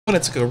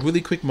want to take a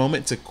really quick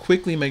moment to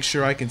quickly make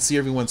sure I can see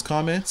everyone's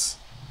comments.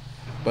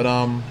 But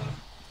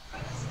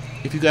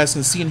if you guys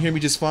can see and hear me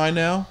just fine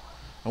now,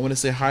 I want to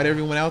say hi to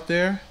everyone out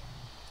there.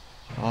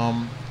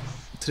 Um,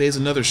 Today's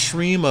another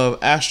stream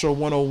of Astro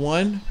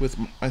 101 with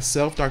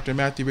myself, Dr.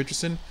 Matthew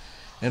Richardson,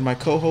 and my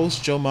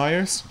co-host Joe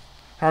Myers.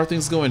 How are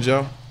things going,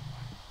 Joe?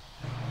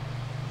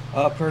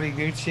 Pretty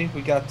Gucci.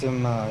 We got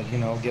them,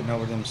 getting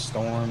over them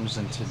storms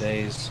and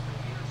today's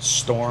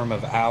storm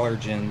of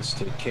allergens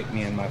to kick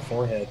me in my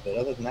forehead. But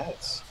other than that,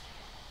 it's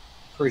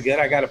pretty good.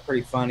 I got a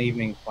pretty fun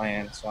evening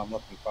planned, so I'm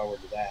looking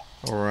forward to that.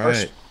 All right.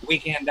 First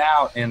weekend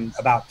out in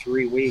about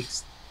 3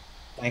 weeks,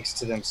 thanks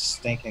to them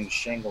stinking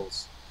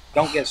shingles.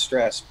 Don't get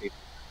stressed, people.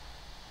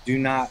 Do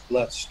not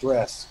let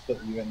stress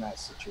put you in that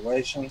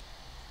situation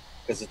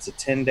because it's a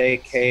 10-day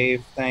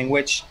cave thing,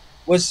 which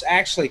was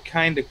actually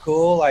kind of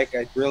cool. Like,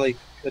 I really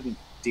couldn't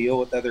deal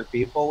with other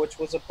people, which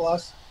was a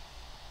plus.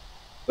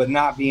 But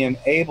not being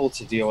able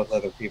to deal with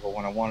other people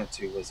when I wanted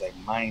to was a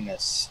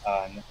minus,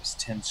 and it was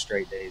 10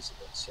 straight days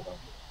of it. So don't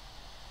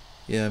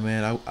do Yeah,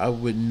 man, I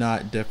would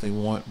not definitely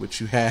want what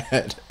you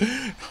had.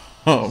 it.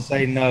 um,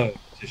 Say no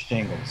to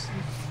shingles.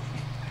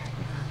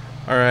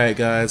 all right,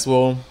 guys.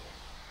 Well,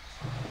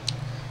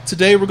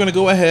 today we're going to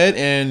go ahead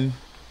and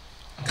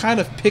kind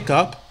of pick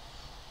up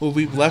where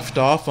we left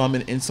off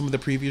in some of the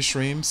previous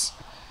streams.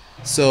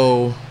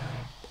 So,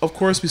 of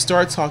course, we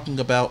started talking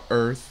about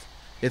Earth,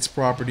 its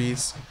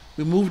properties.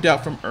 We moved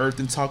out from Earth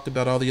and talked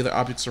about all the other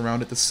objects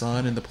around it, the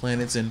sun and the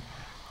planets and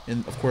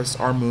of course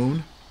our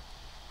moon.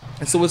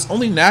 And so it's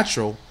only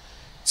natural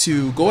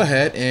to go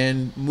ahead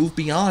and move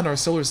beyond our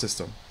solar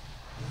system.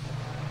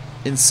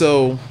 And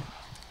so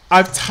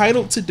I've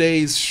titled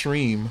today's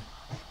stream,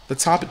 the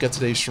topic of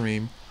today's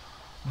stream,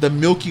 the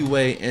Milky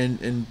Way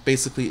and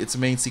basically its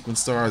main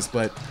sequence stars,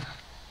 but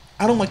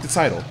I don't like the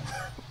title.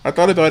 I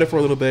thought about it for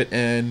a little bit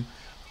and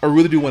I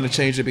really do want to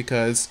change it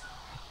because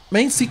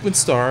main sequence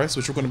stars,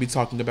 which we're going to be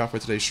talking about for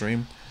today's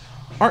stream,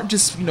 aren't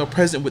just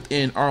present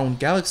within our own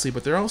galaxy,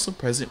 but they're also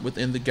present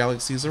within the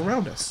galaxies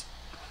around us.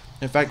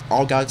 In fact,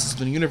 all galaxies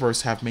in the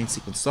universe have main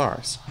sequence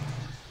stars.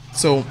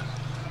 So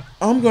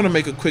I'm going to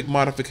make a quick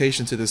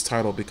modification to this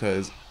title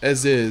because,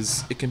 as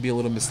is, it can be a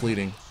little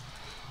misleading.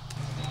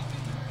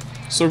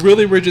 So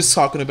really, we're just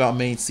talking about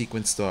main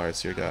sequence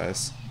stars here,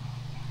 guys.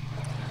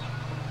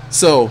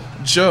 So,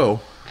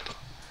 Joe,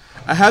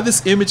 I have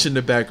this image in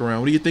the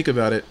background. What do you think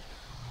about it?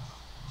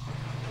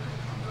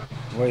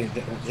 Wait,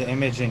 the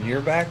image in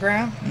your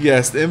background?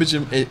 Yes, the image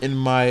in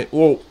my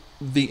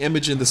the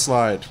image in the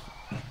slide,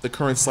 the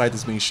current slide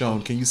that's being Oh, shown.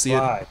 the Can you see it?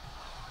 slide.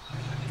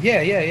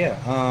 Yeah, yeah,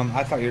 yeah.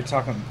 I thought you were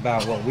talking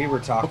about what we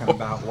were talking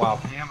about while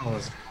Pamela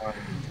was on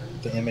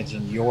the image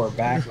in your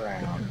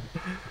background.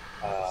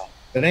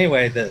 But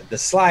anyway, the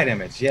slide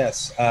image,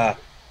 yes. Well,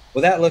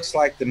 that looks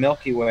like the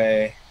Milky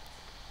Way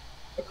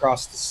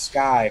across the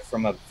sky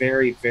from a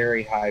very,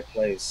 very high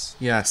place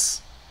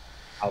Yes.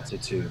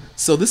 altitude.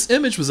 So this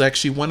image was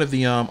actually one of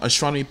the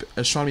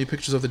astronomy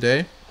pictures of the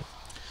day.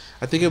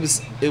 I think it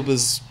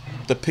was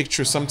the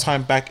picture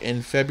sometime back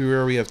in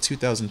February of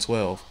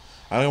 2012.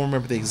 I don't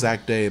remember the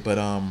exact day, but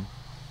I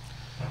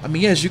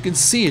mean, yeah, as you can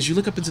see, as you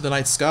look up into the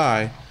night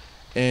sky,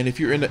 and if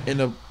you're in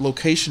a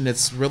location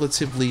that's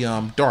relatively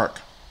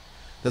dark,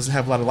 doesn't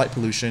have a lot of light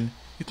pollution,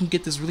 you can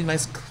get this really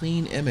nice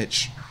clean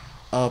image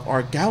of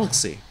our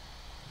galaxy.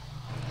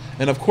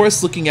 And of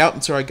course, looking out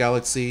into our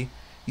galaxy,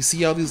 you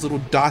see all these little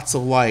dots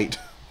of light,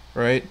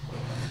 right?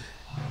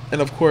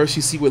 And of course,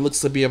 you see what looks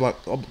to be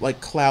about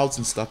like clouds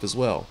and stuff as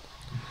well.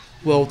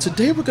 Well,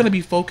 today we're going to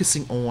be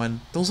focusing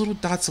on those little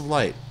dots of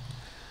light.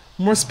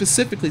 More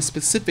specifically,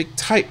 specific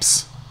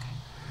types,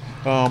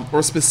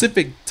 or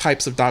specific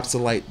types of dots of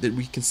light that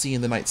we can see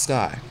in the night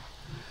sky.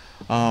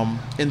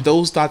 And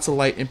those dots of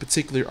light in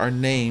particular are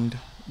named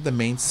the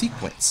main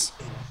sequence,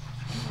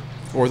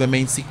 or the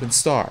main sequence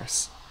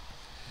stars.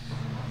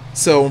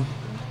 So,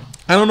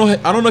 I don't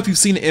know if you've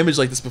seen an image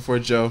like this before,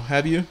 Joe.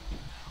 Have you?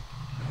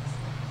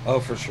 Oh,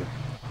 for sure.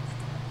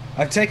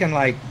 I've taken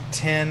like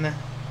 10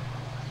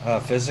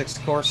 physics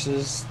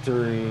courses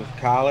through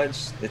college.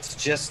 It's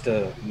just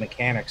the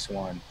mechanics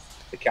one,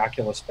 the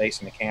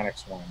calculus-based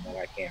mechanics one that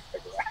I can't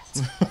figure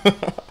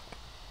out.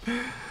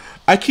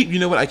 You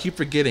know what? I keep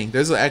forgetting.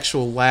 There's an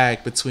actual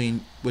lag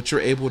between what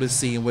you're able to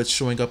see and what's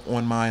showing up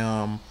on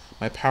my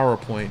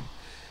PowerPoint.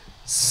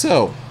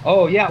 So,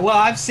 Oh yeah, well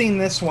I've seen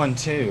this one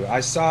too. I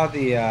saw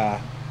I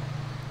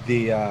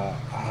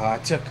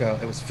took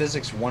it was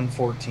physics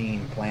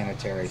 114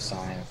 planetary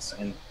science,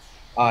 and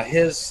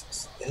his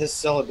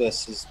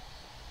syllabus has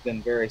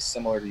been very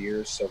similar to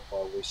yours so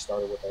far. We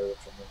started with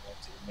Earth and then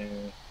went to the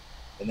moon,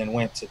 and then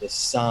went to the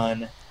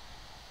sun,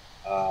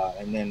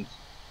 and then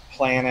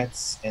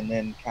planets, and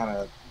then kind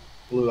of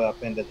blew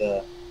up into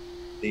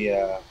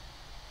the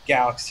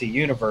galaxy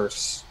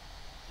universe.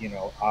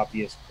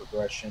 Obvious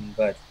progression,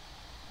 but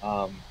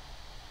um,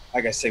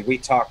 like I say, we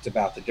talked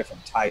about the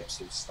different types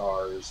of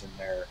stars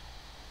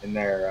and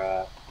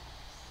their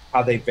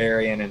how they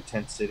vary in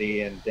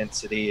intensity and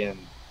density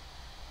and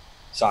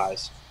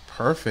size.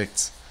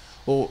 perfect.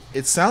 Well,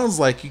 it sounds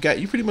like you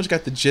pretty much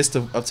got the gist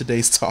of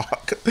today's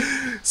talk.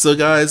 So,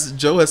 guys,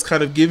 Joe has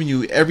kind of given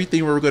you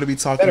everything we're going to be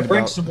talking Better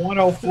bring about. some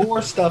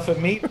 104 stuff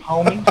and meet,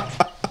 homie.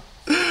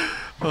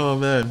 Oh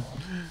man.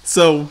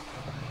 So,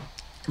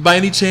 by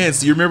any chance,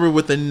 do you remember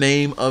what the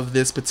name of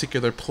this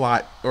particular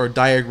plot or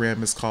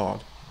diagram is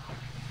called?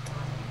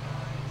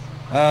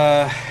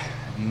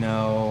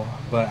 No,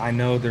 but I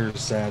know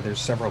there's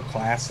several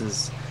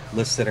classes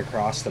listed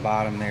across the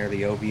bottom there.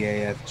 The O, B,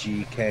 A, F,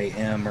 G, K,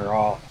 M are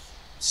all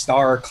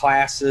star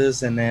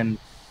classes, and then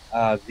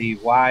the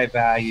Y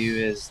value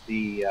is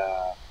the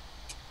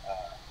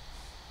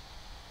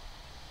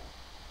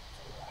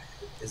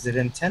is it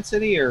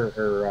intensity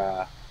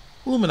or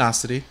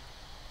Luminosity.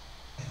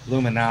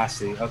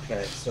 luminosity?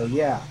 Okay, so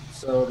yeah,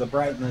 so the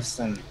brightness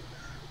and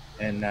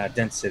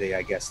density,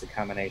 I guess the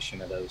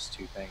combination of those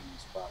two things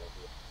probably.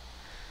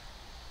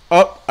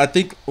 Oh, I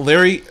think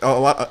Larry.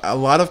 A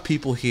lot of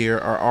people here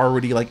are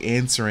already like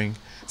answering.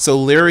 So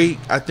Larry,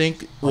 I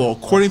think. Well,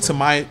 according to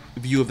my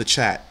view of the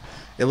chat,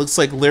 it looks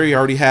like Larry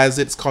already has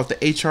it. It's called the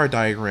HR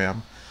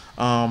diagram.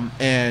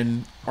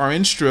 And our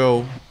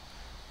intro.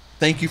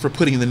 Thank you for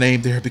putting the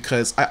name there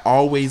because I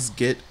always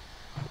get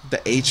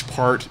the H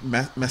part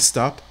messed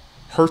up.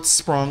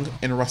 Hertzsprung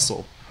and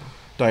Russell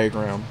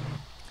diagram.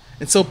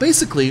 And so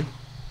basically,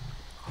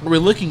 what we're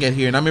looking at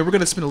here, and I mean, we're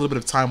going to spend a little bit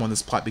of time on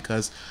this plot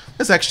because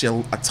there's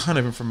actually a ton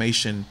of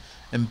information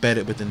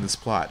embedded within this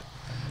plot.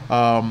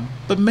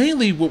 But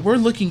mainly, what we're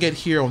looking at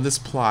here on this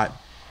plot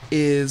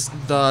is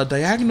the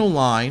diagonal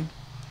line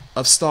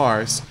of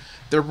stars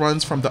that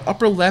runs from the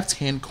upper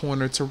left-hand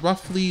corner to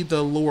roughly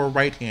the lower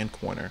right-hand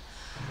corner.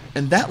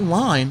 And that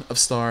line of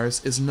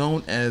stars is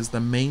known as the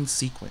main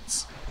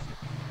sequence.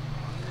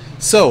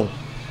 So,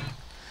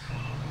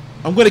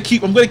 I'm gonna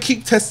keep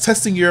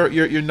testing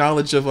your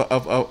knowledge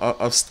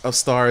of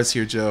stars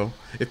here, Joe,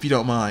 if you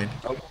don't mind.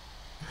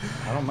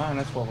 I don't mind.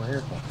 That's what we're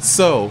here for.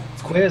 So,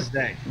 It's quiz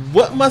day.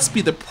 what must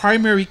be the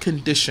primary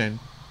condition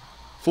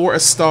for a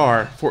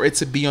star for it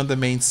to be on the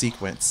main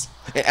sequence?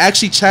 And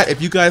actually, chat,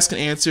 if you guys can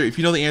answer, if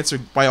you know the answer,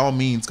 by all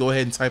means, go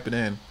ahead and type it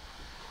in.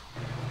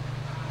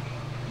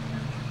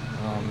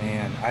 Oh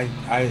man,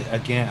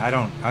 I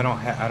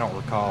don't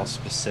recall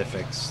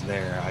specifics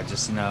there. I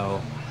just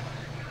know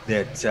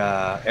that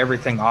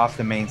everything off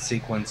the main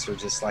sequence are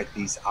just like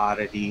these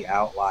oddity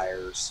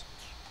outliers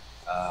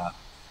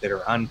that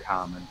are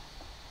uncommon.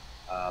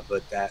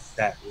 But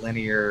that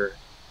linear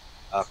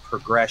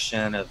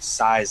progression of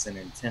size and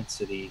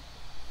intensity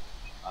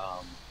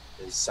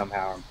is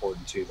somehow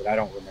important too. But I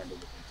don't remember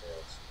the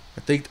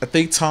details. I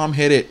think Tom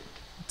hit it.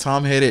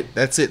 Tom hit it.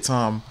 That's it,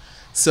 Tom.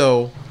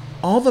 So,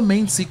 all the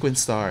main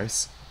sequence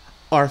stars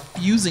are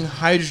fusing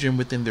hydrogen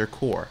within their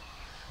core.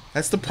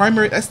 That's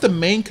the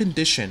main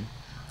condition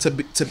to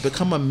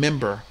become a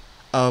member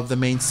of the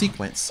main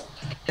sequence.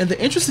 And the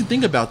interesting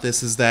thing about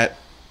this is that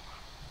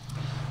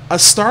a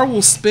star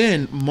will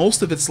spend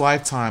most of its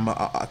lifetime,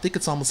 I think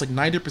it's almost like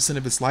 90%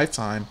 of its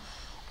lifetime,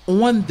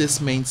 on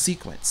this main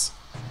sequence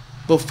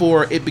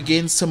before it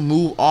begins to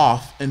move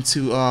off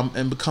into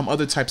and become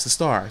other types of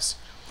stars.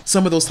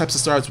 Some of those types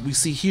of stars we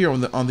see here on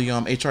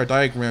the HR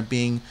diagram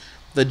being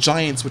the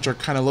giants, which are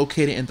kind of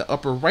located in the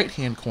upper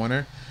right-hand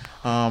corner,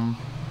 and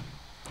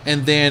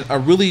then a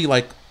really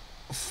like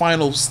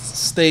final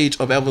stage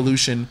of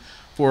evolution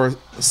for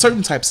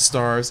certain types of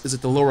stars is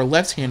at the lower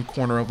left-hand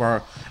corner of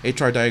our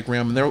HR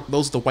diagram, and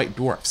those are the white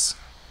dwarfs.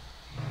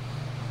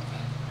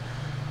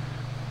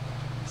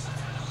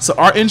 So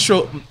our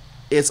intro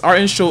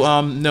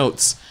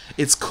notes.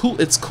 It's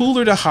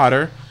cooler to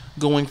hotter,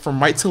 going from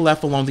right to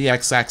left along the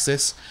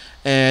x-axis,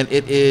 and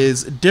it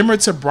is dimmer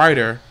to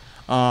brighter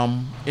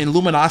in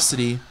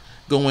luminosity,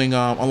 going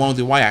along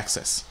the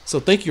y-axis. So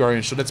thank you, our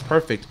intro. That's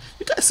perfect.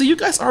 You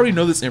guys already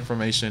know this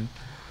information.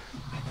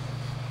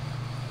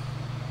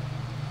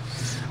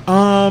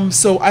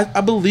 So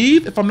I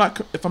believe, if I'm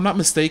not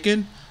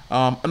mistaken,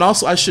 and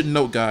also I should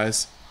note,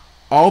 guys,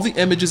 all the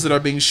images that are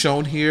being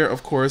shown here,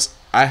 of course,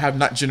 I have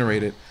not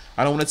generated.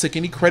 I don't want to take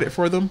any credit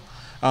for them.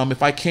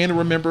 If I can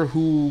remember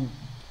who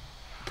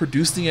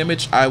produced the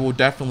image, I will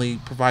definitely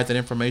provide that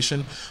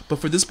information. But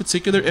for this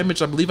particular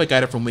image, I believe I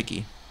got it from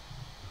Wiki.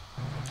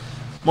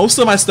 Most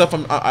of my stuff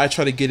I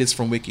try to get is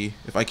from Wiki,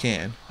 if I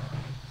can.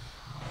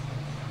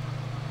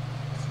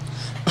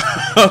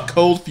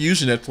 Cold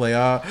fusion at play.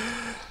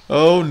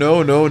 Oh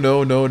no.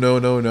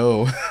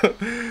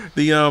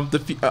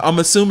 I'm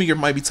assuming you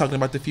might be talking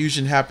about the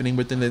fusion happening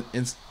within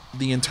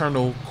the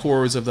internal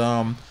cores of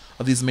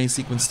these main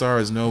sequence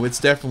stars. No, it's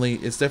definitely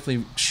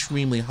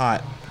extremely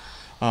hot.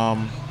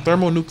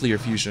 Thermonuclear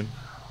fusion.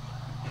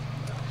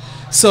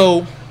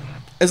 So,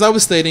 as I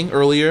was stating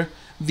earlier,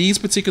 these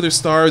particular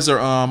stars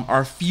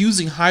are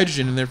fusing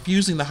hydrogen, and they're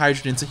fusing the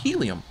hydrogen to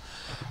helium.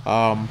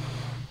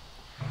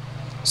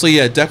 So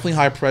yeah, definitely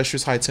high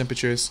pressures, high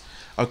temperatures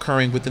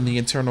occurring within the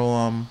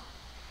internal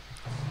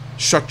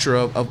structure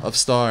of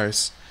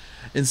stars.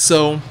 And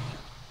so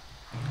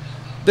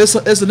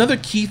there's another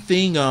key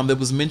thing that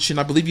was mentioned.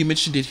 I believe you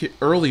mentioned it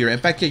earlier. In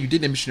fact, yeah, you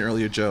did mention it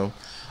earlier, Joe,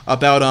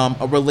 about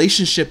a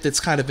relationship that's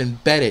kind of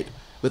embedded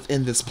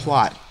within this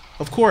plot.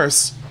 Of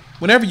course,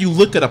 whenever you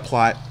look at a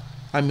plot,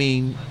 I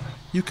mean,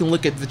 you can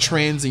look at the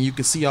trends and you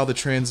can see all the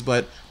trends,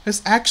 but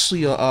there's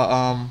actually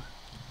some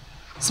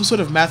sort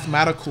of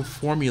mathematical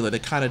formula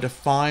that kind of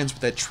defines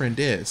what that trend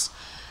is.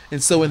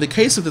 And so in the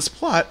case of this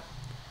plot,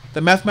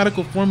 the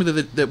mathematical formula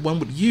that one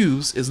would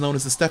use is known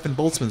as the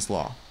Stefan-Boltzmann's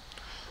law,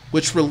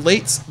 which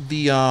relates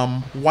the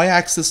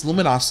y-axis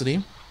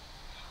luminosity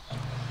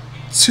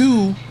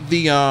to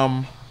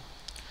the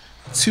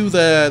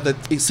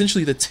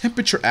essentially the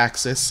temperature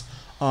axis,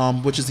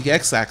 which is the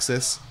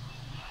x-axis.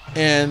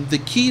 And the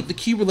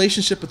key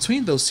relationship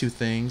between those two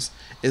things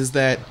is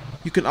that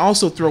you can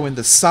also throw in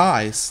the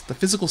size, the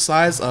physical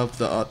size of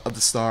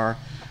the star,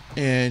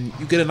 and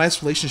you get a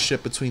nice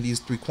relationship between these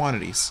three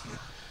quantities.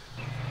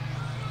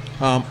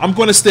 I'm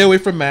going to stay away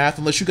from math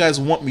unless you guys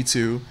want me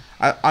to.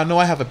 I know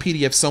I have a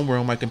PDF somewhere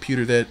on my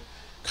computer that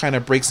kind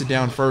of breaks it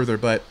down further,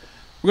 but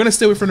we're going to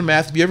stay away from the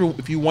math.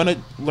 If you want to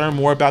learn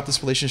more about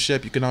this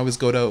relationship, you can always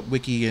go to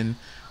Wiki and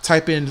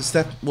type in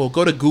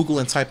go to Google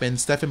and type in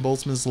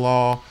Stefan-Boltzmann's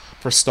law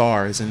for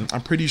stars, and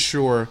I'm pretty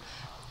sure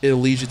it'll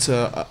lead you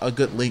to a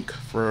good link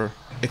for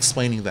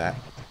explaining that.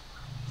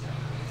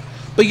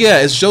 But yeah,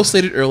 as Joe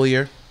stated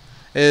earlier,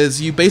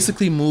 as you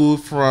basically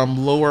move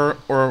from lower,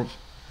 or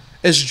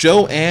as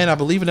Joe and I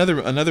believe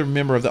another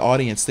member of the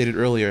audience stated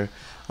earlier,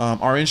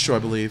 our intro I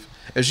believe,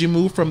 as you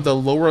move from the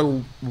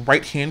lower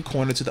right hand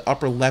corner to the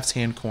upper left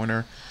hand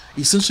corner,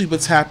 essentially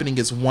what's happening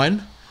is,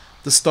 one,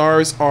 the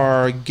stars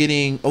are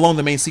getting, along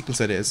the main sequence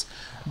that is,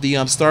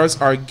 the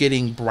stars are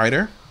getting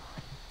brighter,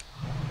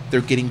 they're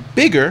getting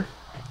bigger,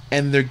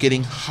 and they're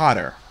getting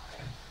hotter.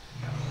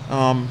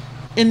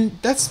 And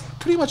that's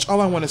pretty much all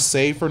I want to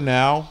say for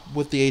now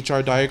with the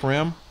HR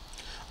diagram.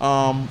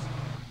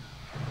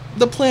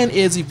 The plan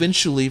is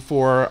eventually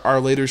for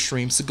our later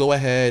streams to go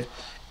ahead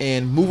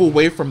and move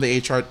away from the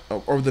HR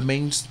or the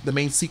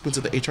main sequence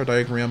of the HR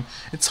diagram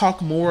and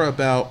talk more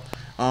about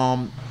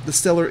the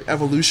stellar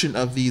evolution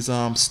of these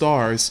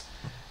stars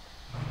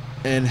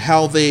and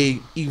how they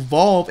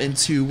evolve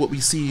into what we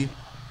see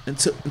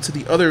into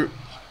the other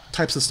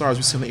types of stars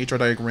we see on the HR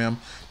diagram.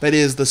 That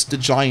is the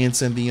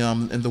giants and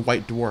the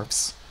white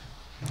dwarfs,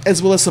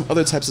 as well as some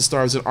other types of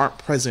stars that aren't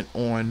present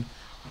on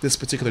this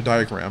particular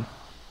diagram.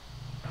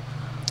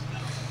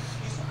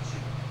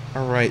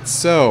 All right,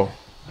 so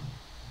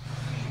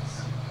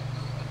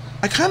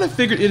I kind of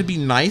figured it'd be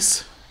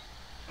nice,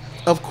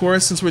 of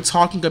course, since we're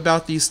talking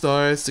about these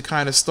stars, to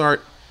kind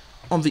of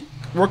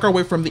work our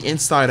way from the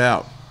inside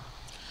out.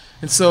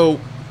 And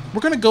so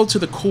we're going to go to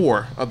the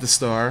core of the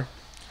star.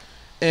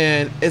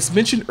 And as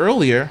mentioned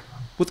earlier,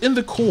 within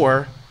the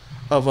core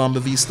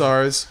of these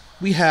stars,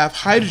 we have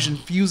hydrogen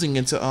fusing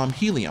into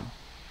helium.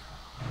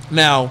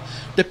 Now,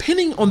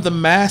 depending on the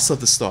mass of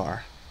the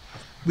star,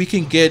 we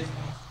can get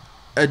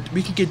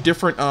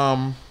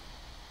different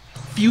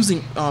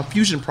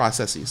fusion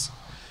processes.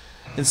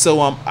 And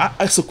so,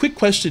 so quick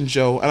question,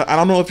 Joe. I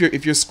don't know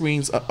if your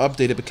screen's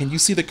updated, but can you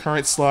see the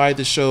current slide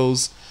that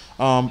shows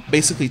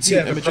basically two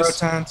images? The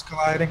protons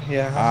colliding.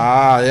 Yeah.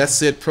 Ah, that's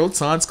it.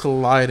 Protons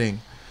colliding.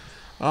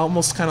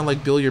 Almost kind of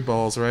like billiard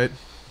balls, right?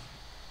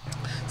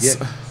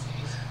 Yeah.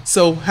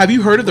 So have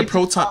you heard of the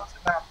proton?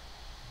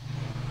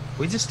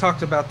 We just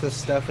talked about this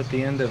stuff at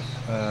the end of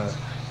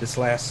this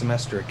last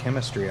semester of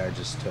chemistry I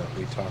just took.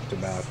 We talked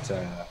about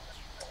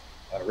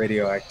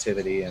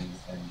radioactivity and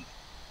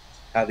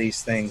how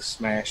these things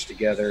smash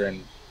together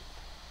and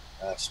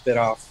spit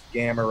off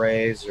gamma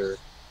rays or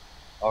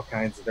all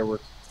kinds of. There were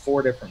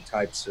 4 different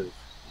types of.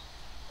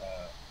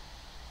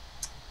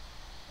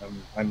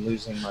 I'm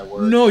losing my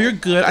words. No, you're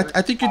good.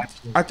 I think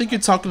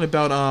you're talking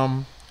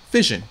about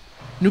fission,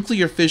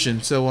 nuclear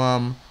fission.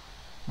 So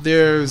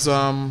there's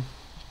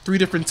 3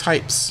 different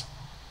types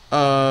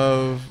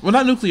of, well,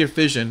 not nuclear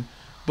fission,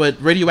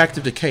 but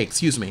radioactive decay.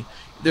 Excuse me.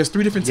 There's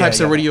 3 different types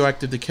of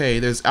radioactive decay.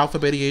 There's alpha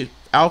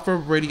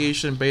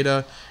radiation,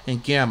 beta,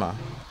 and gamma.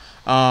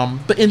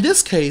 But in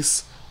this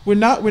case, we're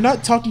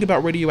not talking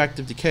about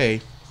radioactive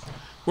decay.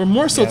 We're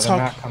more so talking.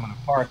 They're not coming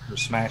apart. We're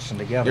smashing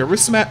together. Yeah,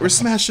 we're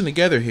smashing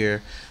together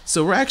here.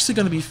 So we're actually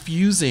going to be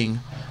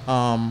fusing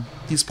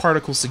these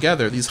particles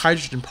together, these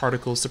hydrogen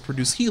particles, to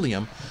produce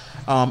helium.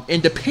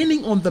 And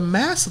depending on the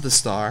mass of the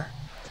star,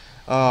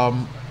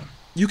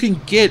 you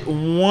can get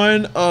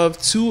one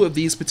of 2 of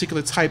these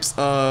particular types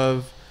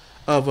of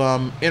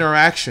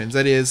interactions.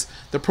 That is,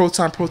 the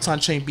proton-proton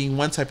chain being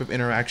one type of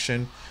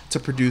interaction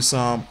to produce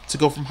to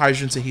go from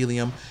hydrogen to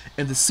helium,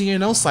 and the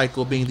CNO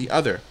cycle being the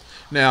other.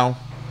 Now,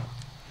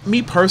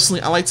 me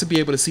personally, I like to be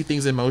able to see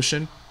things in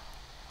motion,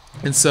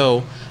 and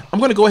so I'm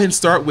going to go ahead and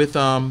start with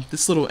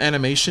this little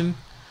animation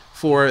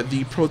for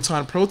the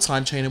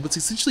proton-proton chain. And what's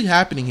essentially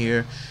happening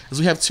here is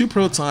we have 2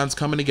 protons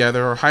coming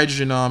together, or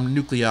hydrogen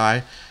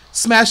nuclei,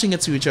 smashing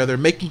into each other,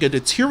 making a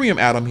deuterium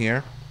atom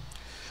here.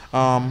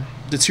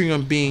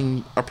 Deuterium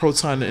being a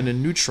proton and a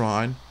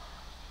neutron.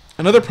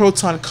 Another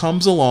proton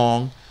comes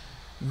along.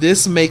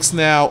 This makes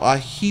now a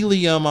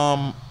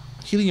helium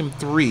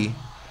 3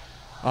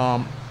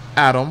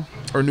 atom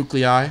or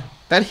nuclei.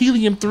 That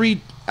helium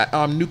 3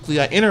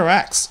 nuclei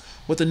interacts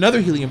with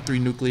another helium-3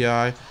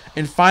 nuclei,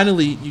 and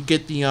finally you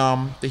get the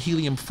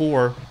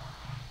helium-4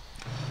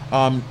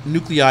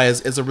 nuclei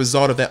as a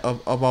result of that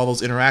of all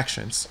those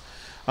interactions.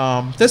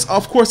 There's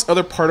of course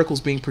other particles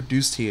being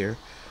produced here,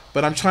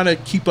 but I'm trying to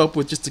keep up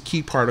with just the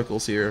key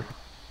particles here.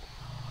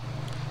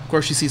 Of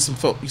course, you see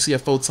you see a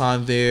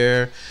photon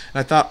there,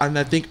 and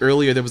I think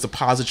earlier there was a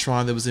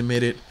positron that was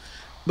emitted,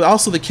 but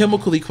also the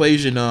chemical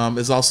equation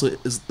is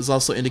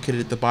also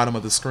indicated at the bottom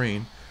of the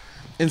screen,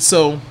 and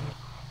so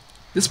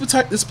this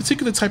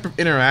particular type of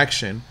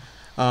interaction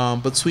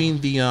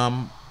between the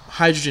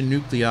hydrogen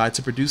nuclei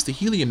to produce the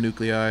helium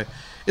nuclei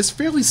is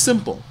fairly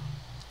simple.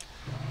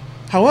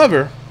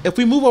 However, if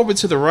we move over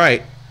to the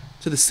right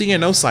to the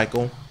CNO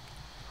cycle,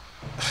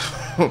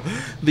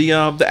 the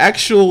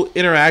actual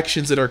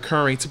interactions that are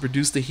occurring to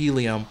produce the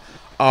helium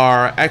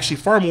are actually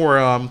far more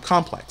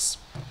complex,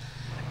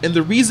 and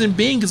the reason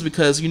being is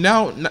because you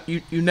now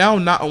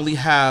not only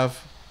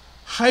have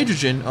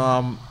hydrogen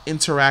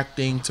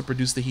interacting to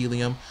produce the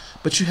helium,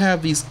 but you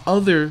have these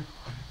other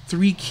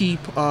three key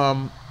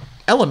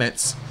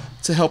elements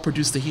to help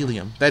produce the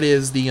helium. That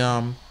is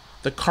the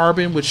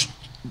carbon, which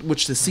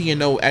the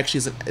CNO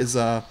actually is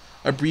a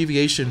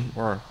abbreviation,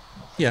 or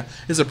yeah,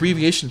 is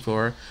abbreviation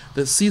for.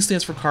 The C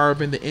stands for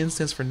carbon, the N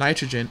stands for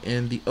nitrogen,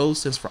 and the O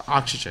stands for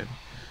oxygen.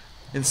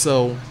 And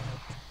so,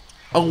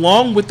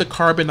 along with the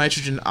carbon,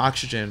 nitrogen, and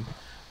oxygen,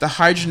 the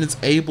hydrogen is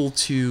able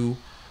to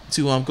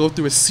go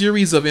through a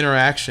series of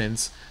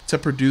interactions to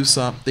produce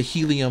the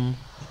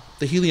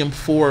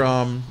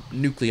helium-4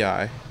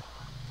 nuclei.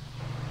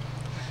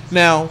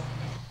 Now,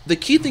 the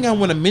key thing I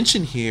want to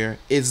mention here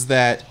is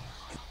that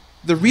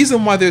the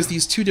reason why there's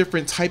these two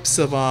different types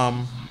of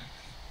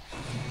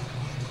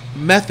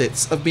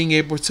methods of being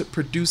able to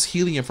produce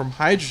helium from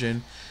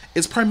hydrogen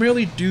is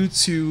primarily due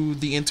to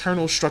the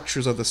internal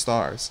structures of the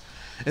stars.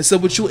 And so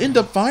what you'll end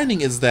up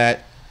finding is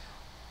that,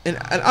 and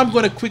I'm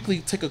going to quickly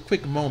take a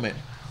quick moment.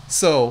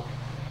 So,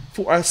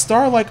 for a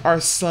star like our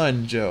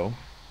sun, Joe,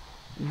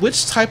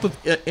 which type of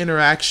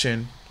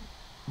interaction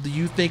do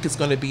you think is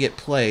going to be at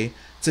play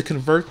to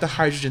convert the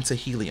hydrogen to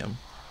helium?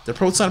 The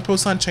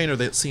proton-proton chain or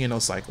the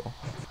CNO cycle?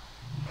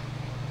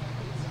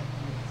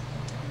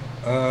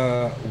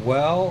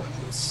 Well,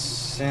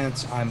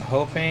 since I'm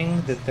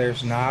hoping that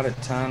there's not a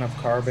ton of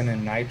carbon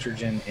and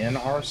nitrogen in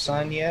our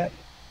sun yet,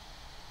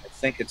 I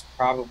think it's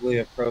probably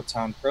a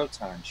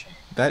proton-proton chain.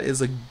 That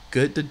is a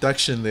good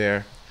deduction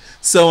there.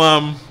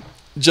 So,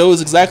 Joe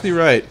is exactly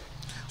right.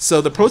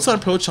 So the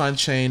proton-proton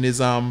chain is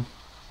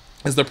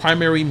the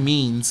primary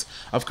means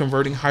of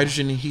converting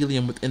hydrogen and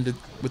helium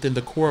within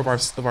the core of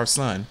our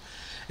sun.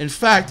 In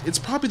fact, it's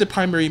probably the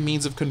primary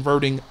means of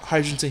converting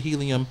hydrogen to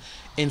helium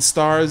in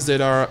stars that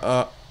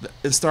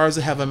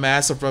have a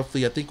mass of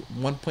roughly, I think,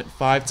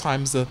 1.5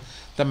 times the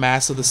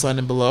mass of the sun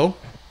and below.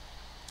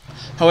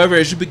 However,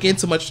 as you begin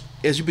to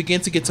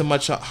get to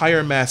much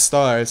higher mass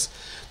stars,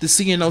 the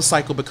CNO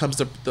cycle becomes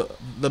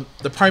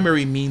the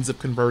primary means of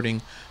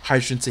converting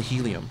hydrogen to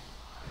helium.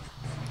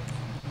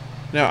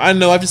 Now, I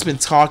know I've just been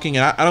talking,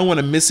 and I don't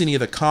want to miss any of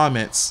the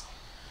comments.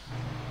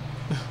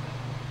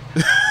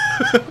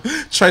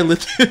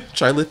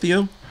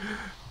 Trilithium.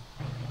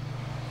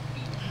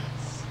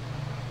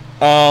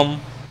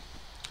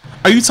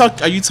 Are you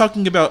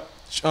talking about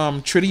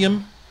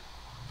tritium?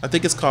 I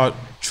think it's called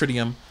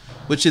tritium,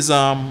 which is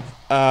an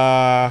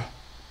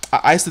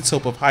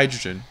isotope of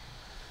hydrogen.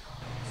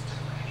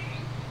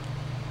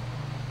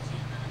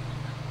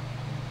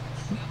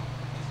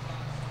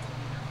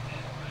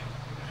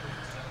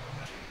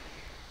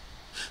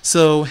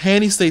 So,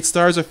 Hanny states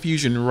stars are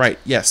fusion. Right.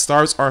 Yes,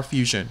 stars are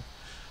fusion.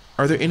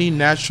 Are there any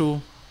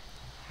natural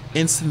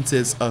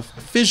instances of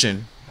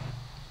fission?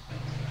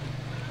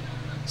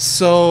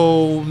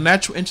 So,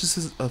 natural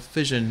instances of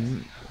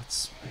fission.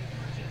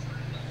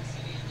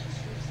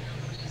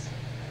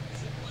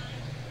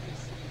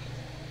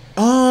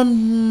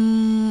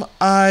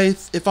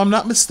 If I'm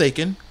not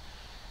mistaken,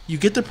 you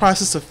get the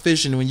process of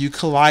fission when you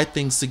collide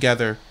things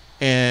together,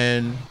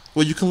 and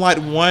you collide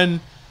one,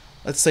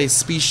 let's say,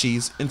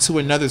 species into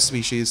another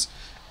species,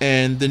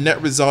 and the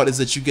net result is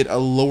that you get a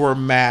lower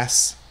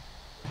mass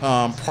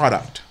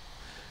product.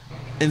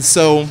 And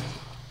so,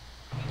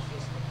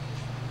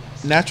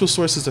 natural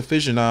sources of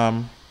fission.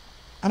 I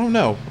don't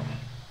know.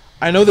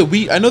 I know that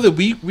we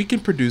can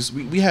produce.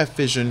 We have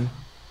fission.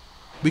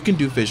 We can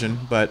do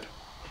fission, but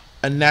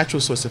a natural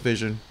source of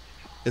fission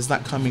is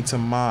not coming to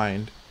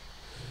mind.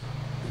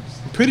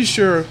 I'm pretty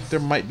sure there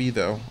might be,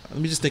 though. Let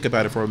me just think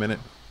about it for a minute.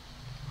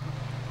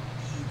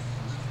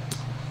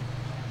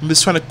 I'm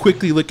just trying to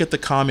quickly look at the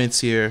comments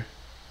here.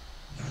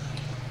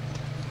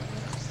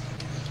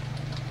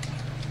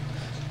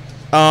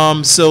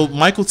 So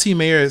Michael T.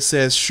 Mayer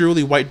says,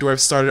 surely white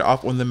dwarfs started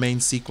off on the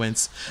main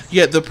sequence.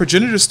 Yeah, the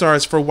progenitor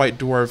stars for white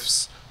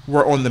dwarfs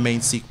were on the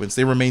main sequence.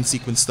 They were main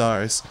sequence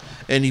stars.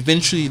 And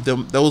eventually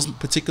those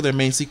particular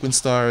main sequence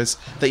stars,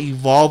 they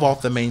evolve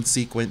off the main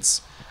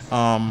sequence,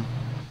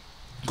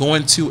 go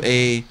into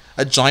a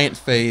giant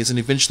phase, and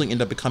eventually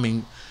end up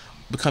becoming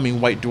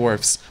white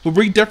dwarfs. But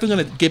we're definitely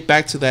going to get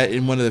back to that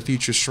in one of the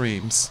future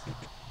streams.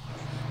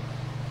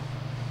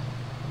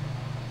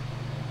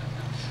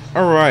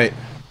 All right.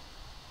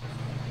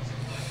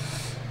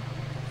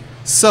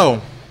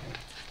 So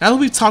now that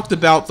we've talked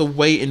about the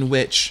way in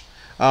which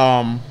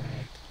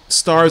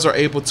stars are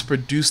able to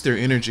produce their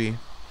energy,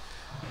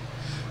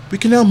 we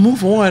can now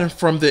move on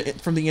from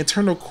the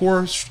internal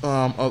core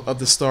of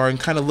the star and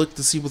kind of look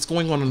to see what's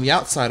going on the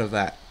outside of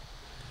that.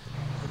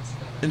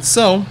 And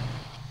so,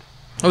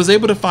 I was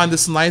able to find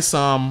this nice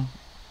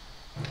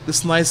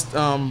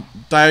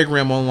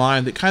diagram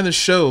online that kind of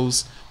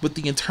shows what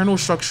the internal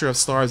structure of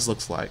stars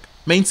looks like,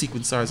 main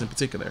sequence stars in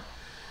particular.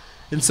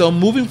 And so,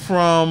 moving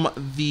from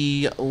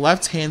the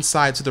left-hand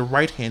side to the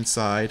right-hand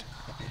side,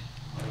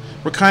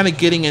 we're kind of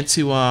getting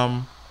into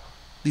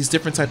these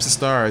different types of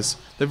stars.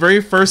 The very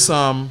first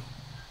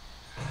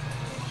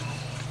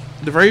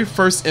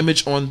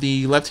image on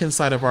the left-hand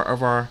side of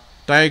our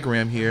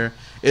diagram here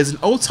is an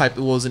O-type.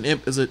 It was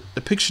a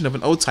depiction of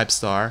an O-type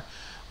star.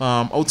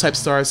 O-type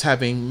stars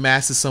having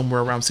masses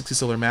somewhere around 60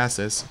 solar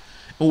masses.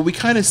 And what we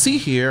kind of see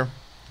here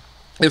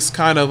is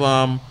kind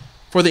of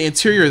for the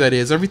interior, that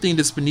is, everything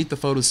that's beneath the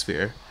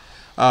photosphere.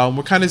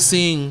 We're kind of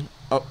seeing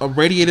a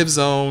radiative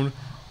zone.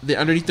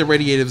 Underneath the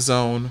radiative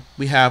zone,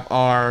 we have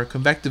our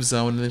convective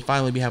zone, and then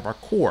finally we have our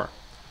core.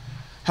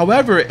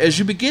 However, as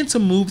you begin to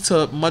move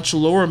to much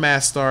lower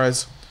mass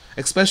stars,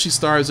 especially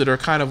stars that are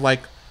kind of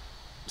like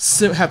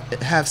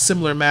have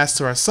similar mass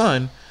to our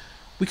sun,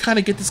 we kind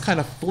of get this kind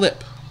of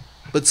flip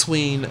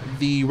between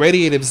the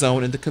radiative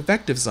zone and the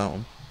convective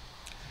zone.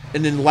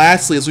 And then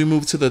lastly, as we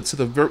move to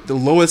the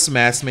lowest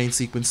mass main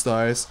sequence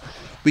stars,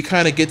 we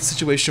kind of get the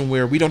situation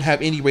where we don't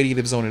have any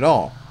radiative zone at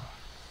all.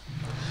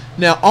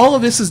 Now, all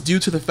of this is due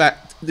to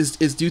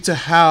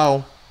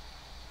how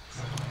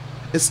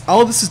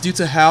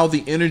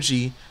the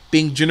energy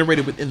being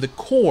generated within the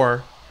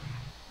core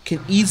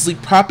can easily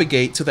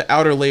propagate to the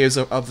outer layers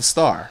of the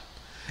star.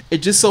 It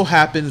just so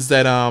happens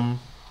that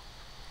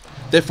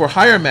that for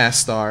higher mass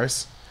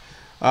stars,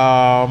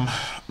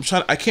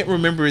 I can't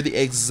remember the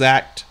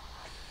exact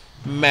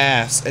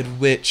mass at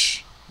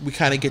which we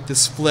kind of get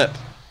this flip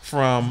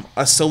from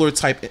a solar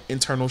type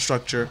internal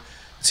structure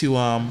to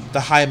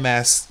the high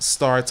mass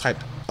star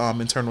type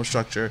internal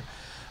structure,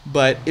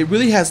 but it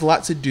really has a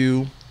lot to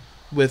do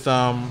with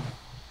the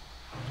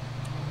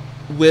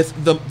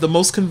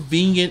most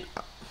convenient,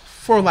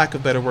 for lack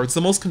of better words,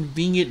 the most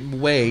convenient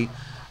way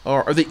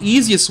or the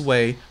easiest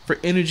way for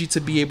energy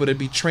to be able to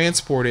be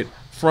transported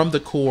from the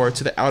core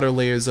to the outer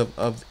layers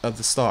of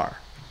the star.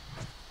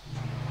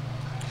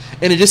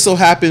 And it just so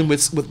happened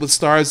with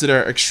stars that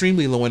are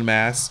extremely low in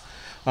mass,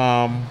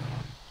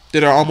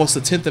 that are almost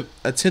a tenth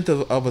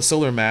of a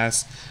solar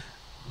mass,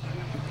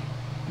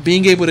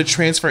 being able to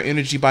transfer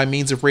energy by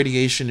means of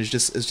radiation is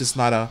just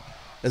not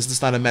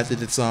a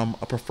method. It's a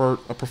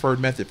preferred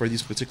method for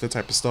these particular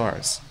type of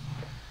stars.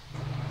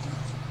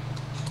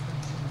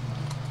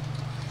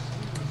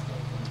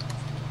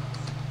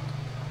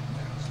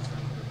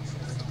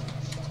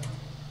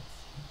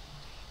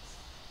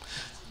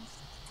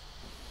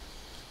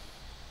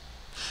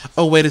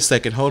 Oh, wait a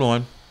second. Hold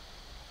on.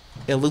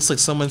 It looks like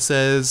someone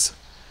says,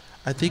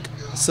 I think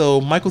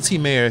so. Michael T.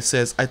 Mayer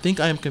says, I think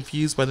I am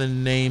confused by the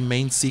name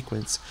main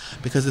sequence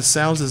because it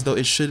sounds as though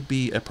it should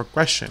be a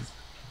progression.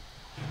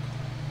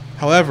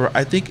 However,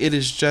 I think it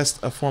is just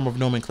a form of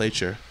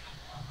nomenclature.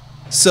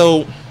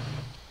 So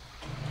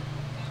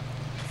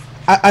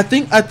I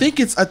think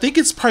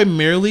it's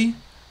primarily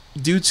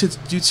due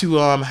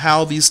to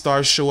how these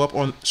stars show up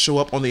on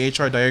the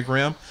HR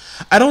diagram.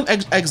 I don't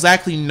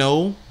exactly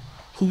know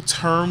who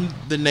termed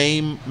the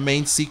name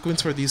main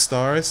sequence for these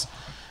stars,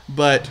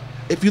 but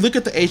if you look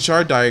at the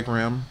HR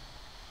diagram,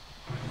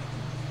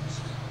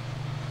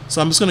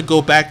 so I'm just going to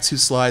go back 2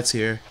 slides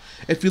here.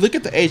 If you look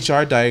at the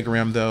HR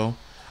diagram, though,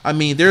 I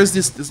mean, there's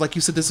this, like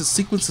you said, there's a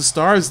sequence of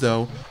stars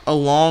though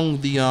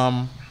along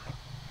the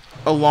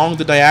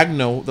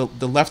diagonal,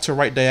 the left to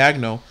right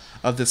diagonal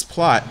of this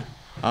plot,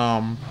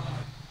 and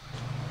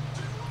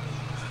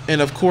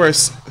of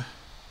course.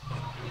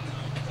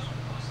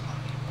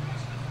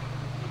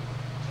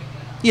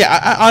 Yeah,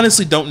 I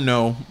honestly don't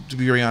know, to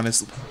be very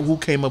honest, who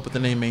came up with the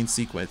name main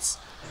sequence,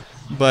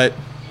 but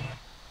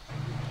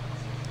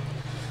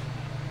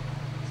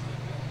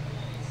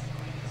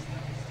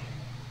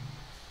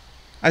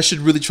I should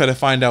really try to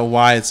find out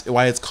why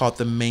it's called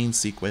the main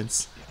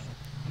sequence.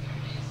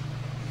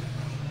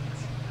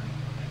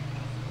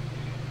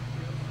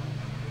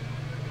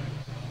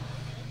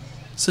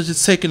 So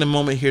just taking a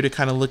moment here to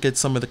kind of look at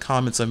some of the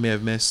comments I may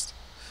have missed.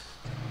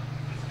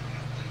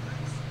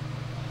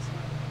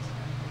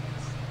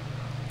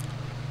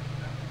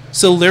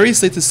 So Larry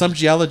states that some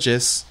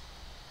geologists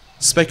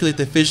speculate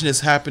that fission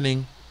is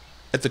happening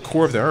at the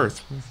core of the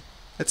Earth.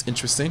 That's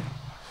interesting.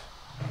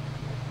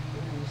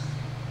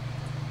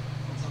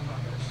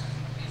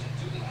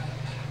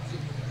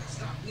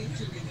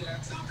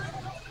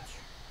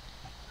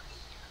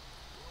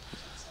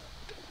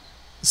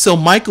 So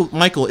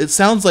Michael, it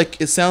sounds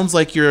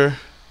like you're.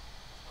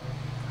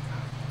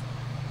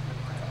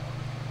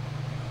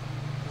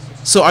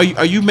 So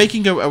are you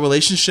making a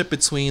relationship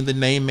between the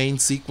name main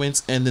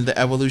sequence and then the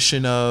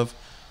evolution of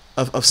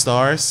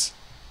stars?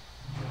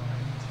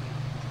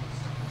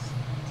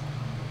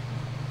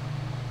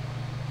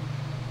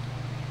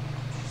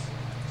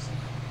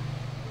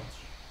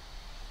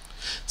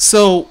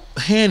 So,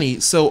 Hanny,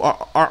 so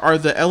are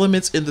the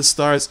elements in the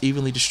stars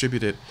evenly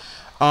distributed?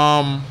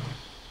 Um,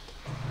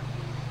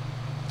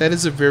 that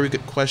is a very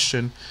good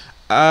question.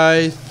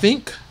 I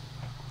think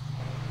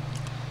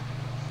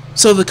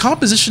so. The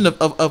composition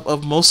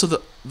of most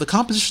of the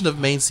composition of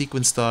main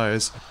sequence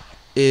stars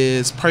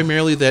is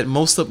primarily that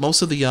most of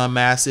the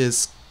mass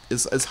is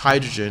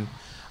hydrogen.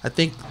 I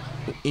think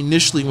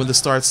initially when the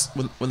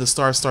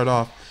stars start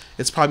off,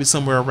 it's probably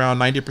somewhere around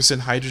 90%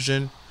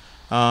 hydrogen.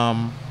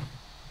 Um,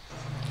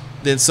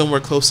 then somewhere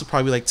close to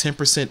probably like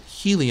 10%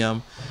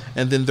 helium,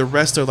 and then the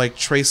rest are like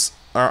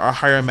are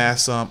higher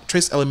mass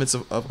trace elements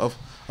of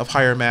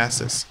higher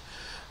masses.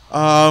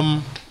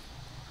 Um,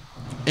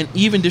 an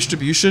even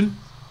distribution.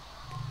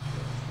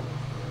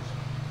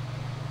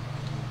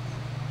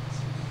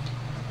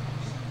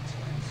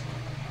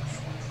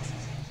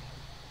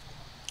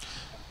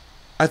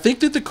 I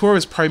think that the core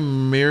is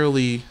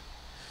primarily.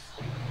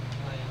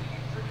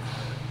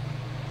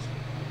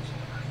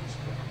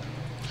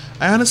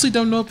 I honestly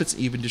don't know if it's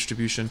even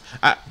distribution.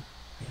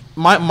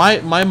 My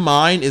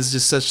mind is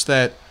just such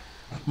that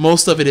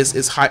most of it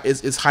is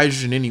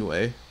hydrogen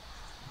anyway.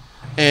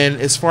 And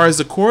as far as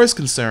the core is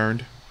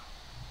concerned,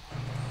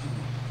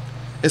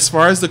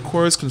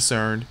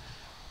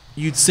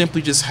 you'd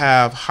simply just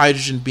have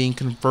hydrogen being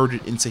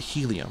converted into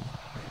helium.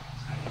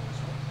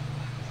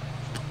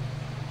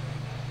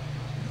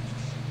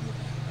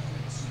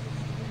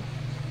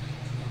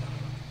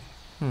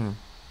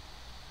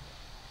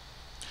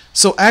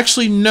 So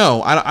actually,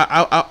 no.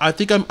 I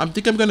think I'm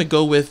gonna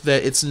go with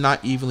that. It's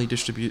not evenly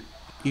distributed.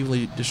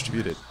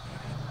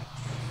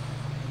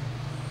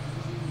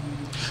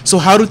 So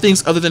how do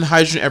things other than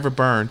hydrogen ever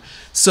burn?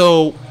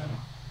 So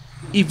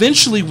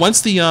eventually,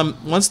 once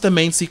the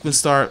main sequence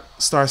star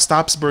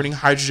stops burning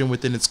hydrogen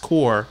within its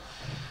core,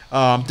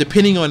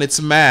 depending on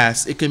its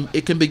mass, it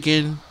can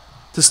begin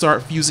to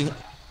start fusing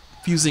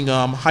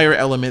higher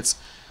elements,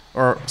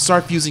 or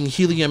start fusing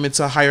helium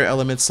into higher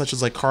elements such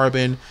as like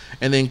carbon,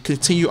 and then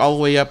continue all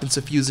the way up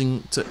into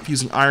fusing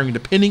iron,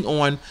 depending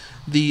on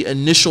the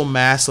initial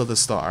mass of the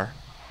star,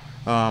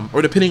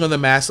 or depending on the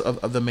mass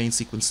of the main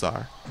sequence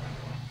star.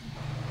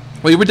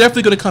 Well, we're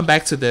definitely going to come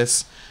back to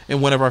this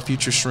in one of our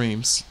future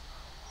streams.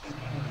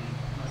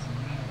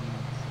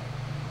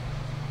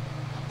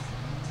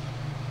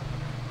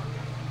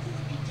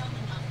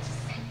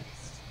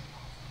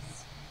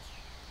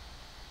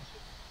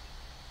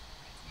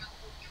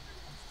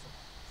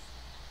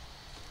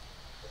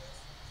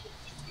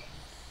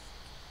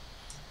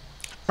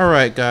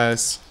 Alright,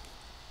 guys.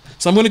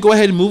 So I'm going to go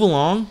ahead and move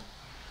along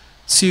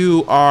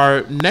to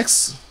our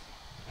next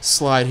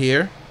slide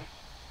here.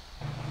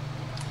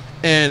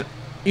 And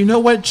you know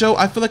what, Joe?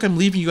 I feel like I'm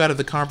leaving you out of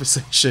the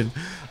conversation.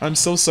 I'm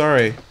so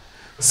sorry.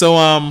 So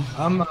I'm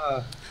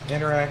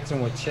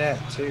interacting with chat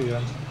too.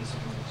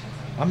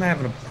 I'm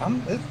having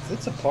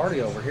it's a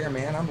party over here,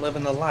 man. I'm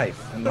living the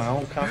life in my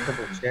own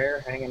comfortable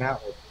chair, hanging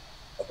out with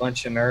a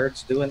bunch of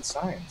nerds doing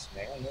science,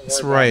 man.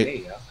 That's right.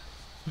 Me,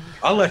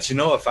 I'll let you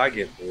know if I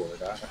get bored.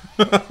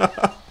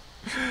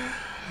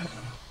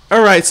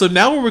 All right. So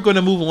now what we're going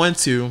to move on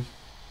to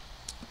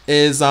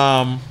is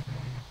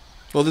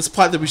this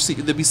plot that we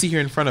see here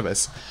in front of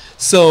us.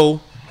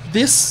 So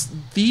this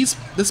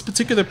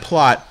particular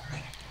plot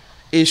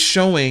is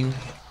showing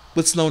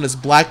what's known as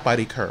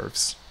blackbody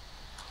curves.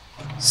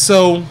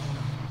 So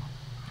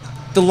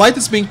the light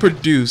that's being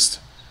produced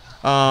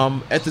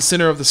at the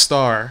center of the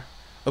star,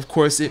 of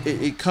course,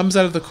 it comes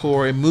out of the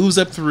core, it moves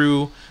up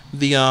through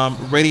the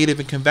radiative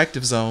and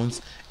convective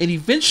zones, and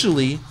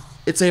eventually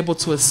it's able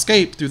to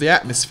escape through the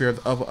atmosphere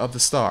of the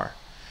star.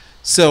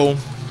 So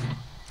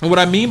what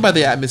I mean by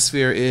the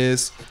atmosphere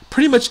is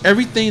pretty much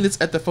everything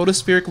that's at the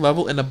photospheric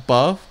level and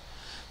above.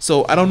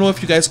 So I don't know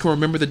if you guys can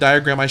remember the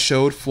diagram I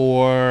showed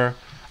for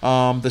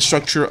the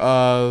structure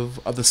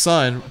of the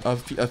sun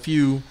a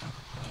few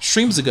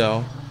streams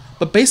ago.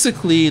 But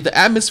basically, the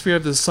atmosphere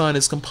of the sun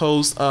is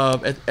composed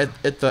of,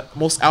 at the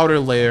most outer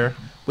layer,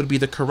 would be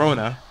the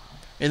corona.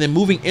 And then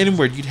moving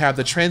inward, you'd have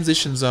the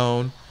transition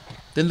zone,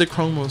 then the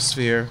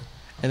chromosphere,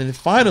 and then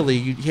finally,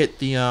 you'd hit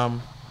the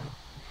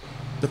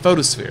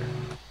photosphere.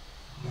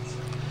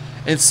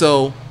 And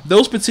so,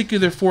 those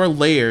particular 4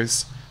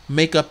 layers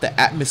make up the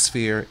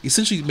atmosphere,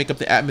 essentially make up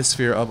the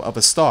atmosphere of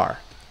a star.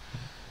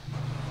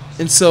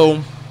 And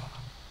so,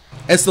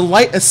 as the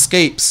light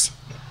escaping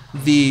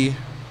the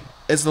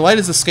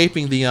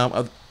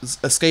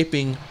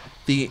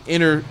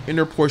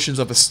inner portions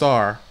of a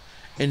star,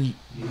 and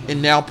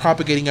now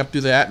propagating up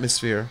through the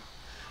atmosphere,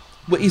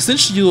 what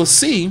essentially you'll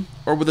see,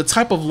 or with the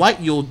type of light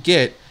you'll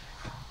get,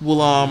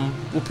 will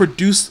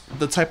produce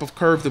the type of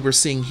curve that we're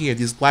seeing here,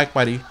 these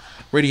blackbody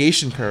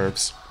radiation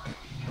curves.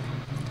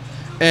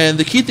 And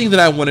the key thing that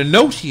I want to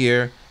note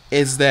here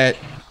is that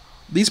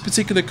these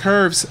particular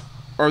curves,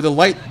 or the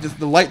light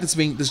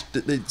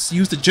that's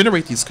used to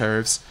generate these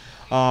curves,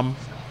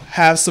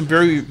 have some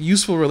very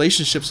useful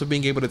relationships for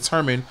being able to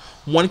determine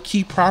one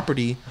key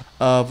property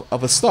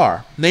of a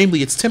star,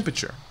 namely its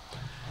temperature.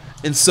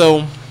 And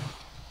so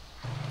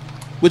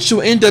what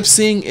you'll end up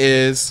seeing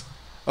is,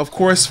 Of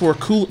course, for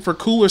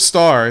cooler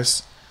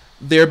stars,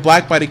 their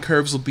black-body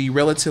curves will be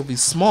relatively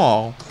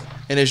small,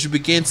 and as you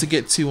begin to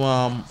get to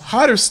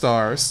hotter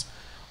stars,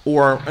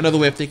 or another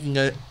way of thinking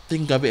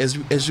of it,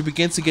 as you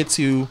begin to get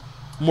to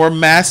more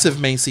massive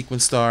main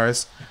sequence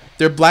stars,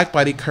 their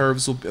black-body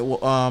curves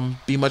will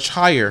be much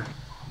higher.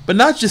 But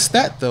not just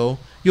that, though.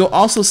 You'll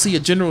also see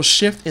a general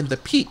shift in the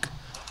peak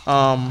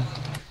of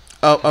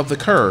the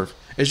curve.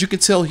 As you can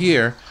tell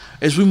here,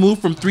 as we move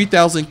from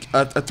 3000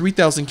 a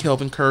 3000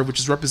 Kelvin curve, which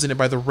is represented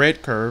by the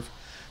red curve,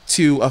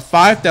 to a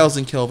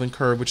 5000 Kelvin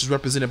curve, which is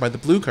represented by the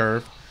blue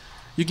curve,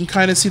 you can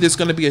kind of see there's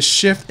going to be a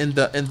shift in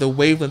the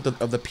wavelength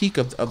of the peak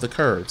of the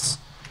curves.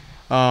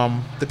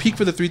 The peak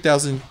for the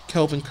 3000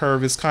 Kelvin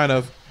curve is kind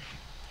of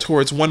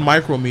towards 1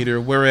 micrometer,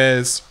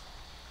 whereas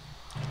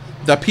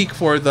the peak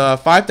for the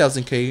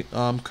 5000 K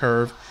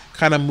curve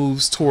kind of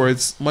moves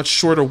towards much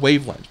shorter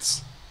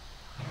wavelengths.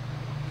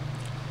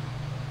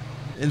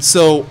 And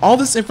so all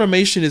this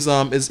information is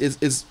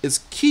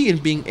key in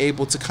being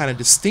able to kind of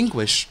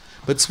distinguish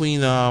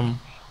between the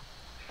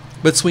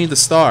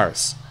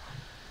stars,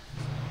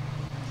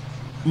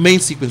 main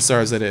sequence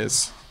stars, that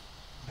is.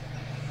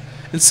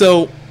 And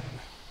so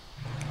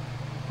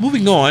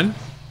moving on.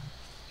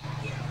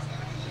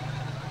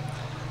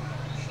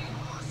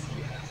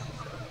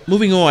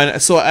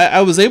 So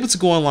I was able to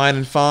go online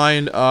and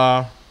find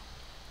a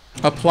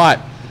plot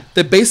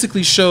that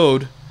basically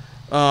showed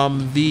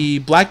the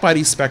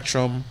black-body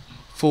spectrum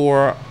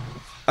for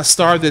a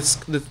star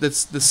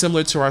that's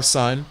similar to our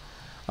sun,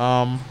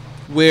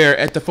 where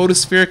at the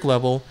photospheric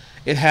level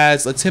it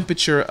has a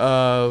temperature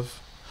of...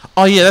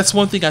 Oh yeah, that's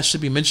one thing I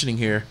should be mentioning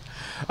here.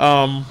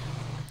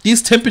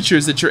 These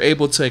temperatures that you're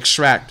able to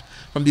extract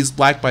from these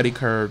black-body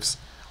curves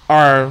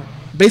are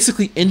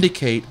basically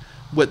indicate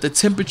what the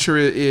temperature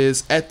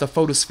is at the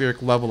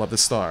photospheric level of the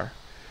star.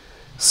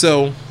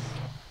 So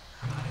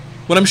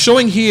what I'm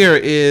showing here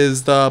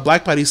is the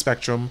black-body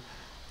spectrum,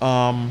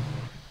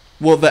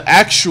 the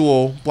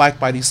actual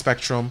black-body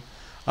spectrum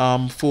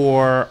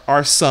for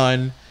our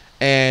sun,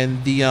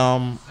 and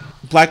the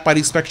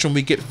black-body spectrum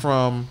we get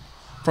from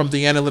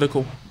the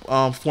analytical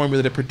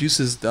formula that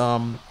produces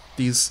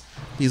these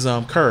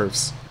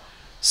curves.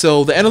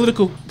 So the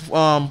analytical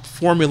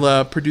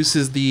formula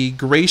produces the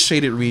gray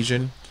shaded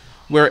region,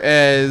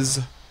 whereas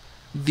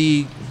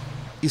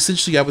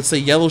essentially I would say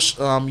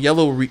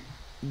the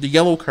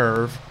yellow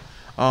curve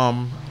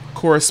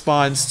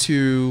corresponds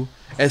to,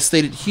 as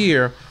stated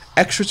here,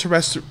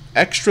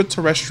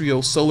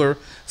 extraterrestrial solar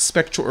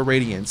spectral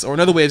irradiance. Or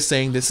another way of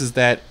saying this is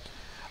that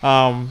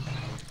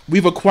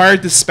we've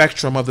acquired the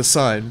spectrum of the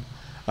sun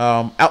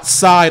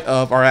outside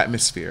of our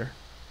atmosphere.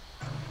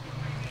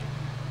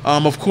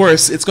 Of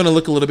course, it's going to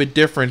look a little bit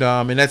different,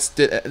 and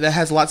that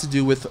has a lot to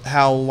do with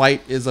how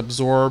light is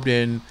absorbed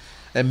and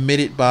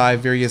emitted by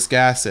various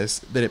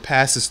gases that it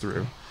passes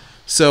through.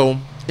 So,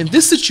 in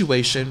this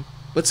situation,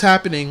 what's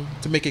happening,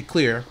 to make it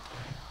clear,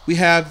 we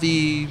have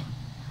the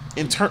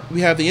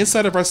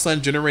inside of our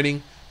sun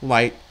generating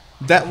light.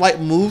 That light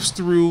moves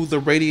through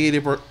the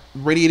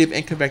radiative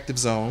and convective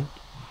zone.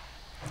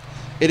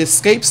 It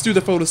escapes through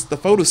the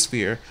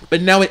photosphere,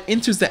 but now it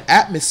enters the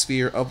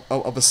atmosphere of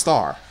a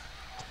star.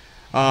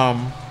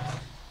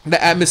 The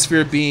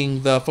atmosphere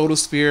being the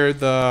photosphere,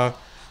 the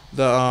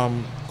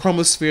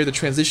chromosphere, the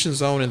transition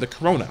zone, and the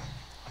corona.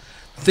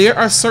 There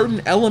are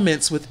certain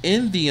elements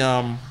within the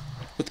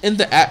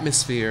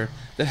atmosphere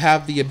that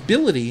have the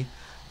ability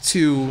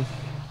to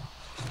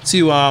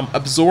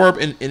absorb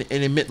and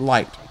emit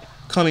light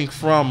coming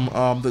from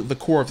the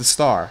core of the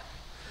star.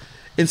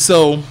 And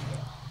so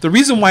the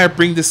reason why I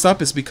bring this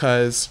up is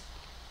because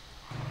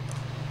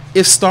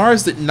if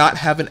stars did not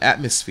have an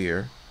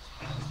atmosphere,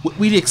 what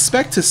we'd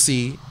expect to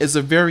see is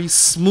a very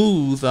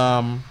smooth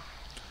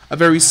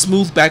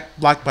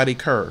black-body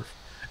curve.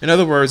 In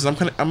other words, I'm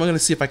gonna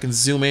see if I can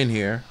zoom in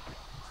here.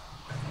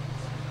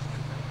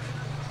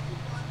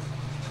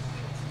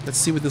 Let's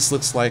see what this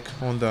looks like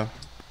on the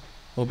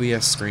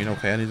OBS screen.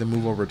 Okay, I need to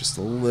move over just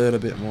a little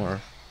bit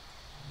more.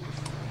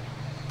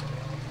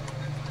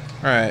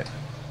 All right.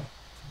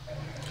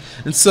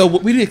 And so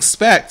what we'd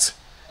expect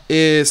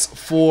is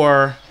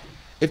for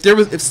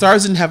if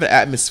stars didn't have an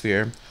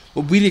atmosphere,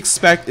 what we'd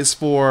expect is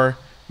for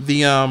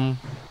the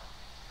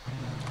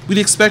we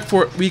expect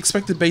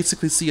to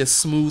basically see a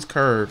smooth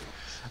curve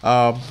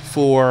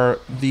for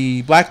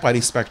the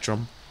black-body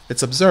spectrum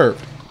that's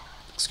observed.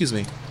 Excuse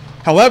me.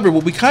 However,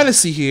 what we kind of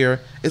see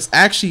here is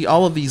actually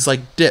all of these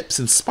like dips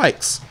and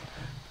spikes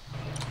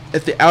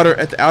at the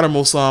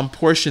outermost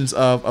portions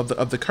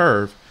of the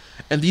curve,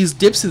 and these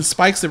dips and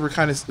spikes that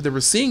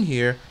we're seeing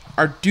here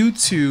are due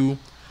to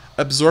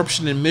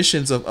absorption and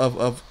emissions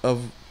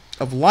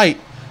of light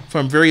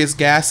from various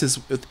gases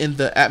within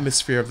the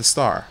atmosphere of the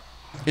star,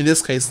 in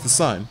this case the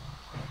sun.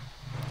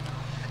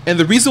 And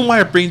the reason why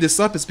I bring this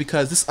up is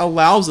because this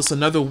allows us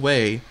another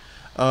way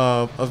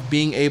of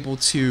being able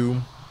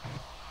to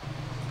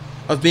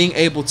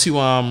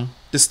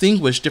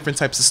distinguish different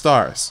types of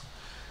stars.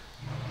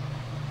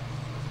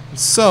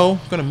 So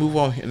I'm gonna move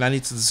on, and I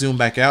need to zoom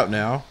back out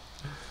now.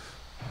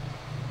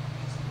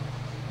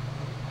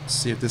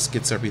 see if this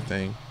gets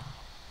everything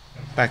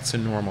back to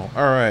normal.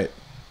 All right,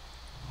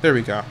 there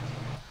we go.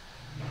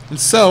 And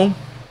so,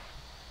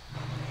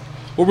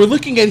 what we're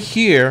looking at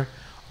here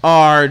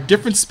are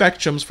different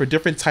spectrums for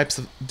different types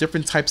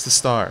of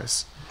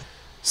stars.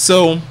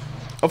 So,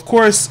 of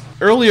course,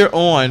 earlier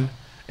on,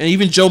 and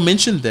even Joe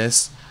mentioned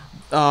this,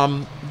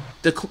 the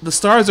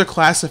stars are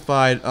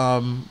classified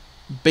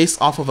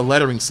based off of a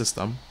lettering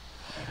system.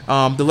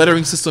 The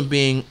lettering system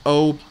being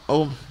well,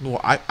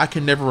 I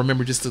can never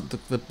remember just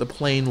the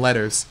plain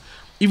letters.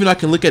 Even though I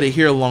can look at it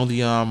here along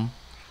the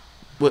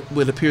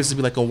what appears to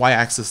be like a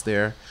y-axis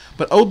there.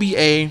 But O, B,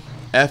 A,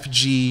 F,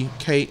 G,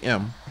 K,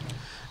 M.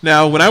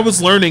 Now, when I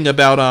was learning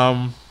about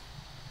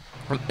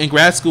in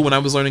grad school, when I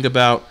was learning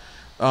about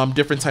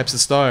different types of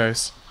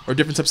stars or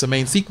different types of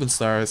main sequence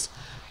stars,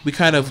 we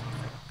kind of,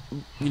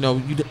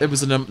 it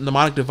was a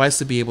mnemonic device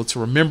to be able to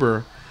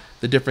remember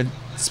the different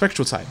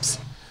spectral types.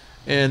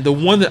 And the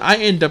one that I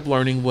ended up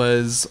learning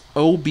was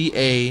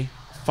OBA,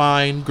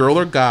 fine, girl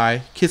or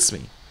guy, kiss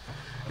me.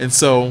 And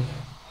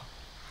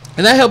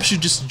that helps you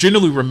just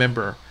generally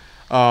remember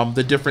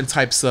the different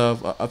types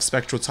of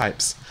spectral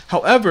types.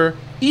 However,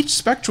 each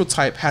spectral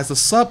type has a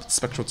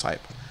sub-spectral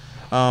type.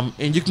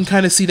 And you can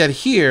kind of see that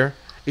here.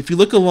 If you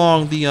look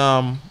along the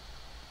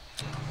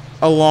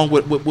along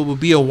what would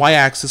be a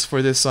y-axis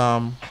for this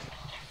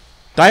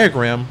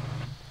diagram,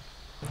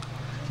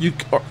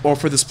 or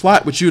for this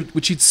plot, which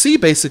you'd see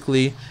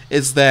basically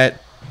is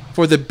that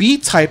for the B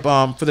type,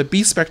 for the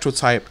B spectral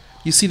type,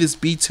 you see this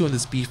B2 and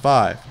this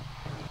B5.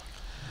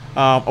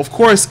 Of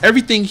course,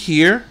 everything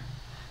here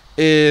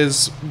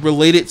is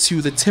related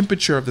to the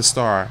temperature of the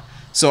star.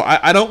 So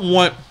I don't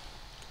want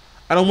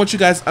you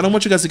guys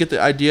to get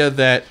the idea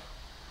that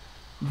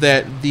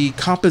the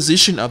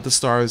composition of the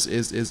stars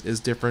is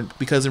different,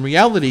 because in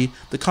reality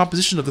the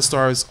composition of the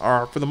stars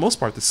are for the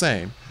most part the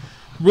same.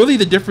 Really,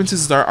 the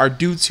differences are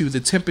due to the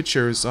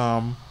temperatures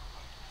of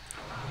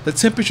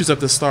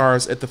the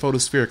stars at the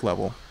photospheric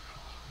level.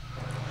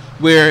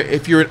 Where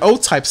if you're an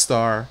O-type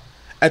star,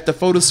 at the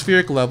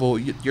photospheric level,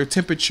 your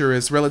temperature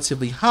is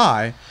relatively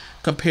high,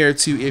 compared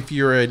to if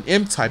you're an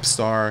M-type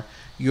star,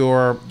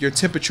 your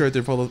temperature at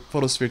the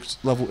photospheric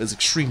level is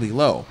extremely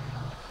low.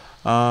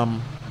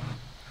 And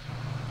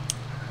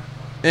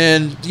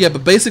yeah,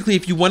 but basically,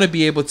 if you want to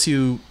be able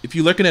to, if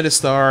you're looking at a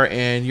star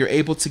and you're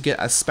able to get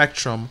a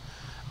spectrum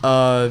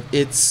of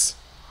the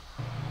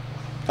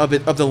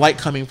light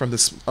coming from the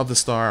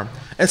star,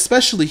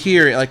 especially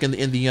here, like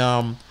in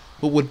the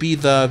what would be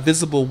the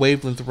visible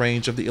wavelength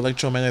range of the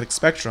electromagnetic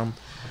spectrum,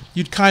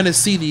 you'd kind of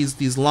see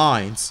these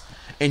lines,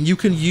 and you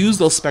can use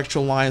those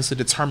spectral lines to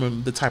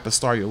determine the type of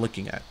star you're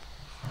looking at.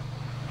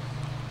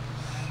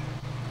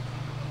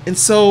 And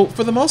so,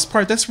 for the most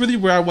part, that's really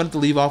where I wanted to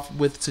leave off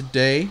with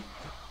today.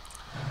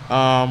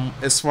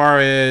 As far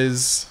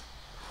as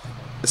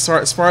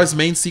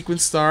main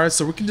sequence stars,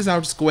 so we can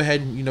just go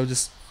ahead and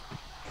just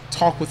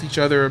talk with each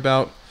other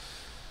about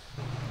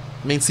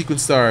main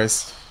sequence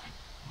stars.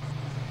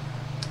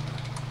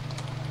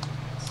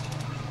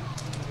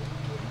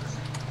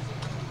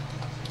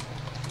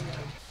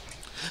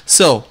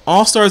 So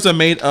all stars are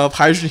made of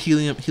hydrogen,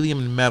 helium,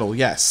 and metal.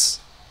 Yes.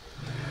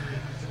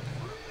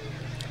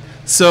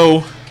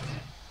 So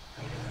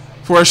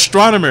for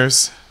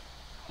astronomers,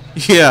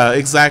 yeah,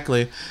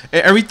 exactly.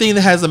 Everything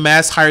that has a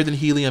mass higher than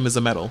helium is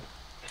a metal.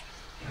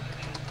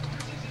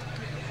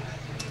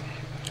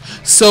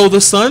 So the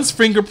sun's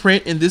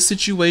fingerprint in this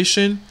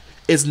situation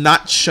is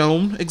not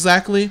shown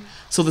exactly.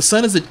 So the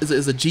sun is a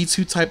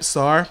G2 type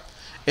star,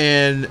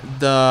 and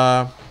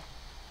the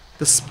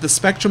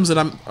spectrums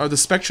the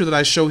spectra that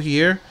I show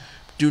here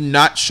do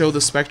not show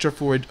the spectra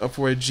for a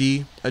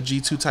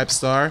G2 type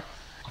star.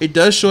 It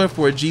does show it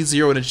for a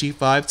G0 and a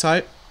G5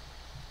 type.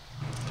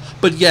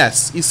 But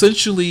yes,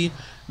 essentially,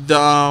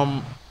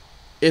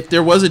 if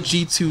there was a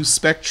G2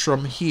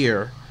 spectrum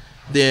here,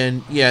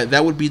 then yeah,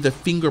 that would be the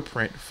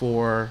fingerprint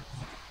for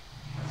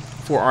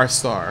our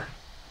star.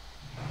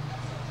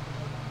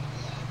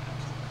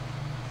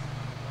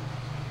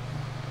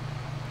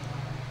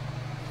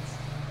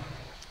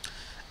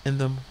 And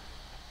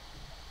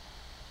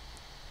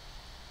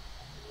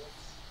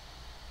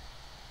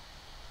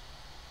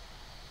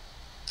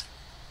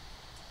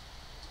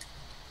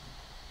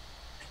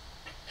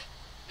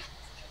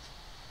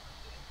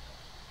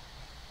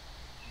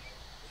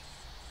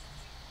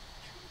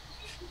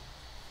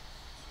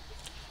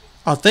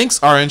oh,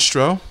 thanks,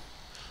 Astro.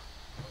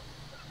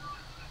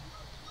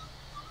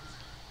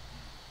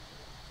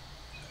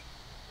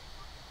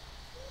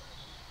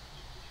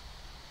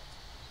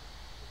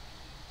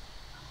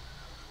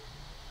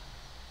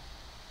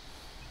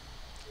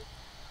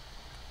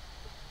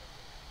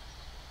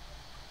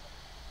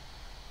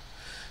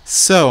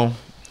 So,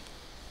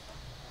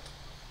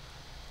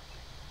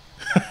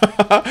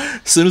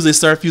 as soon as they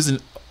start fusing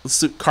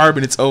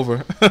carbon, it's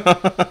over.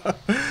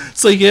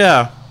 So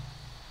yeah,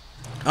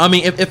 I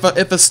mean, if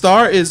a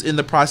star is in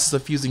the process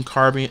of fusing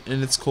carbon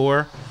in its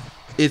core,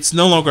 it's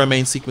no longer a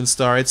main sequence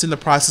star. It's in the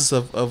process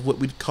of what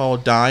we'd call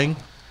dying.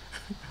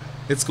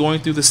 It's going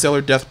through the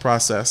stellar death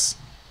process.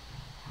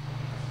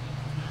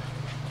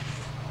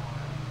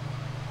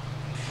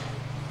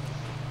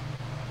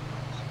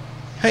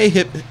 Hey,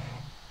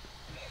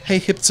 hey,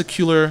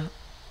 Hypsicular,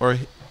 or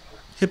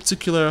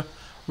Hypsicular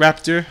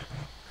Raptor.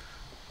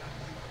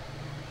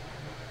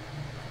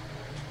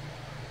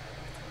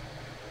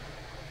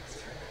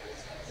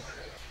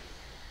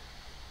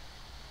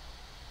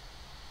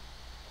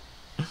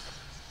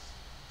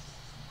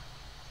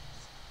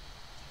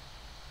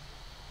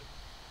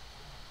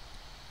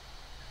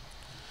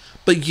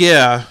 But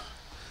yeah,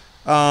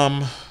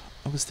 I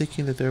was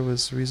thinking that there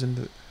was reason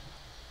to.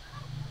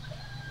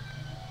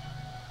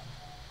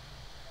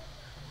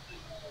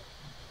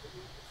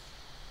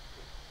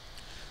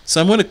 So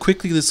I'm going to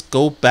quickly just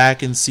go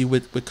back and see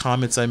what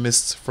comments I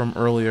missed from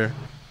earlier.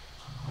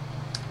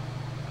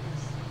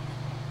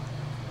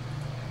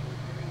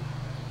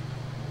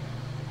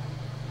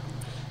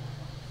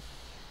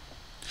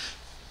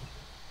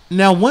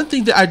 Now, one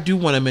thing that I do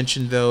want to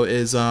mention though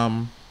is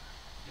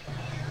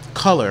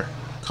color,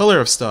 color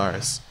of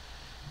stars.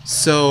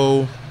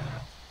 So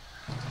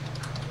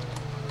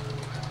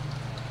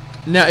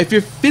now, if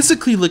you're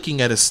physically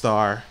looking at a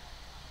star,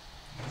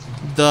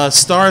 the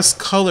star's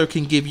color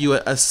can give you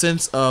a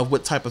sense of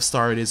what type of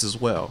star it is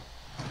as well.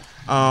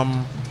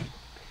 I'm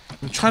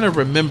trying to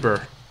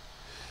remember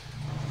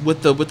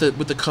what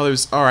the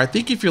colors are. I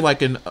think if you're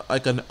like an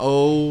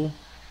O,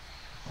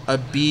 a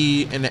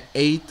B, and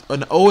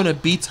an O and a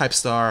B type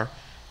star,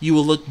 you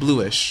will look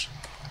bluish.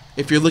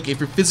 If you're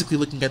physically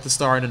looking at the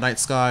star in the night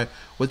sky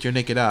with your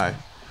naked eye.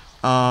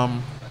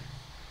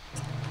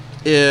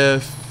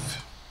 If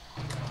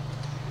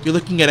you're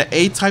looking at an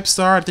A type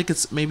star, I think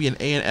it's maybe an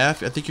A and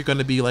F. I think you're going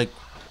to be like,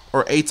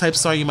 or A type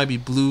star, you might be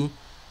blue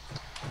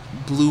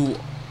or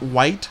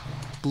white.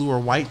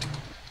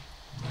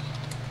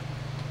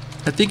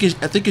 I think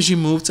as you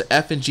move to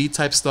F and G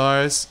type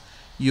stars,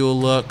 you'll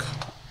look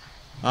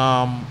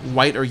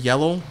white or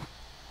yellow.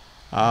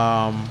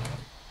 But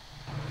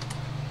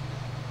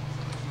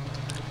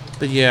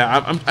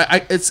yeah,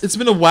 it's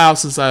been a while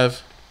since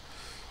I've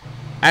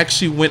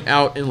actually went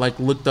out and like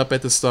looked up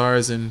at the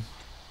stars and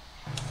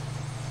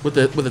with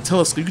a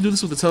telescope. You can do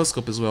this with a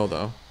telescope as well,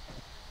 though.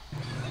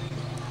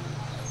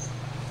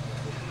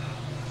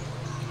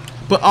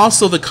 But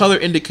also the color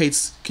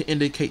can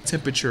indicate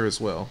temperature as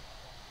well.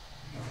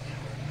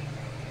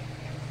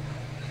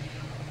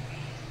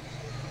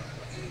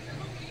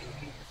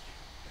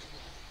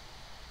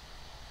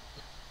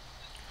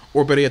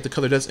 Or better yet, the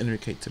color does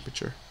indicate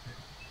temperature.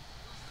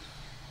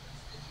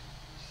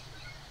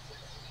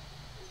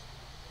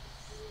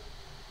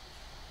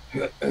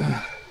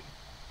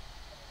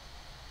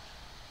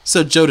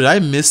 So Joe, did I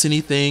miss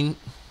anything?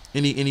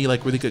 Any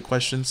like really good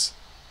questions?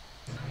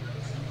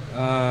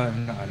 No,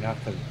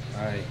 nothing.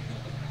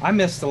 I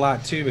missed a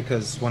lot too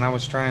because when I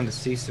was trying to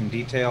see some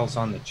details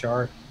on the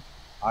chart,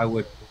 I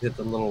would hit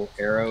the little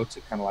arrow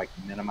to kind of like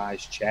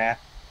minimize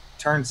chat.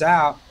 Turns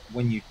out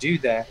when you do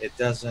that, it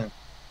doesn't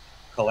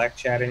collect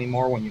chat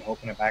anymore. When you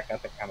open it back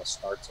up, it kind of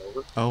starts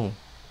over. Oh.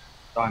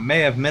 So I may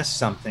have missed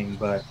something,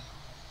 but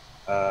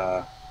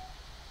I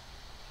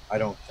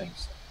don't think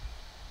so.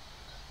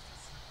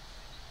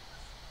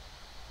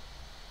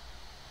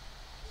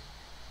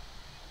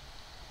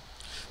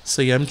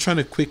 So yeah, I'm trying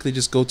to quickly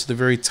just go to the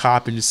very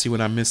top and just see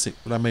what I'm missing,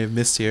 what I may have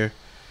missed here.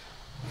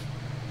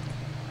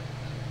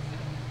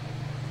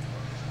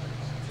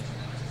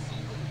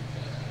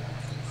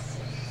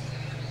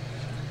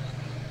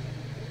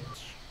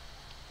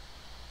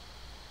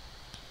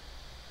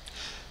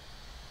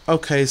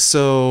 Okay,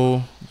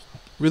 so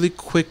really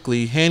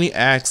quickly, Hanny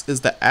asks,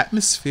 is the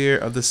atmosphere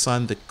of the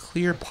sun the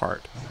clear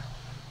part,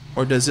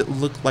 or does it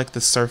look like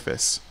the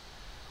surface?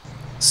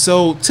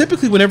 So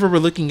typically whenever we're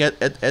looking at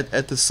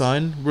the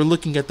sun, we're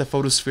looking at the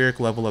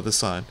photospheric level of the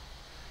sun.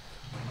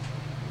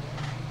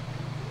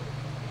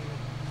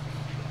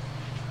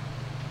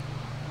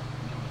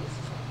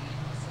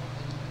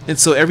 And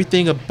so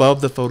everything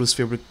above the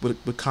photosphere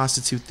would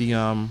constitute the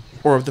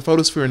or the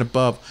photosphere and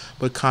above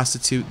would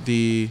constitute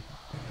the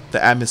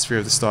atmosphere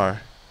of the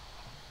star.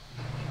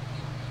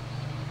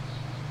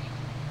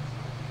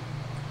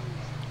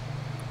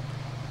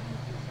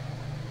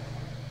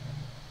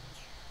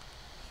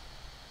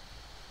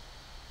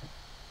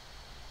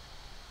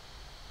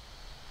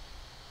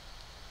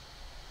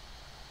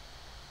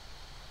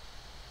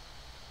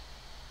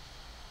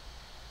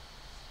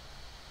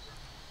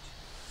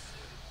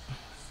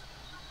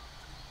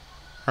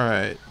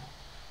 Alright.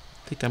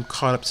 I think I'm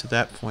caught up to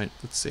that point.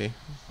 Let's see.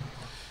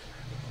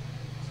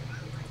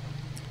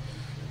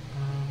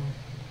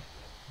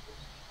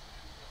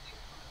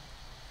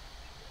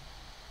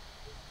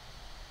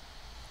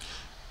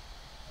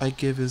 I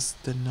give is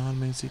the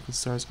non-main sequence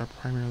stars are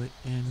primarily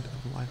end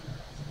of life.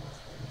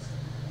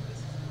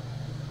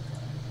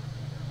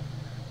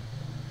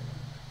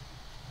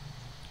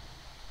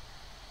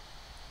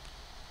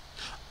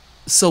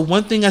 So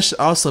one thing I should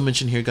also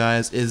mention here,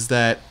 guys, is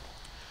that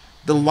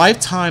the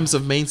lifetimes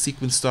of main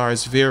sequence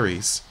stars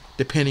varies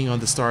depending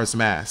on the star's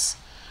mass.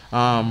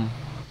 Higher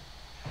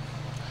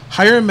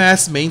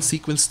mass main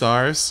sequence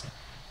stars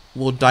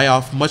will die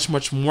off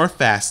much more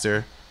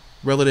faster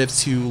relative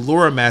to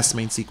lower mass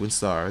main sequence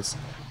stars.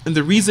 And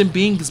the reason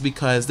being is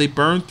because they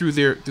burn through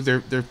their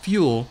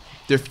fuel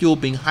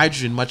being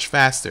hydrogen much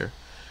faster.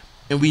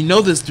 And we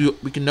know this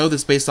we can know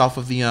this based off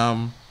of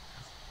the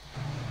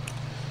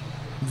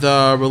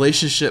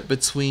relationship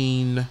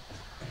between,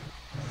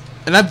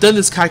 and I've done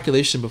this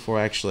calculation before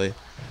actually,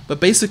 but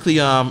basically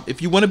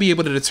if you want to be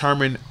able to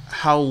determine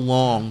how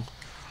long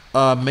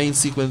a main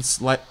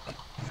sequence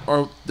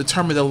or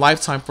determine the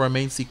lifetime for a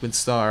main sequence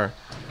star,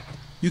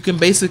 you can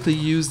basically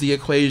use the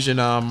equation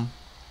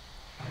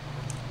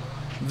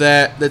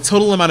that the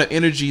total amount of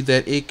energy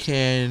that it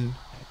can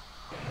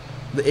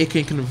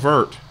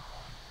convert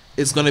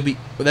is going to be,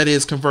 that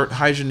is, convert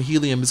hydrogen to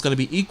helium, is going to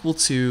be equal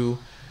to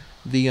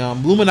the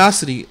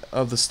luminosity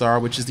of the star,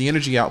 which is the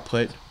energy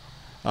output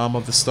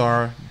of the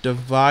star,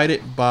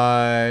 divided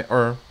by,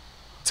 or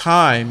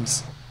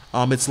times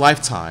its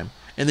lifetime.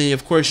 And then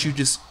of course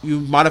you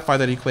modify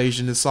that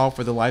equation to solve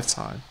for the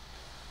lifetime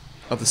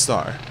of the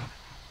star.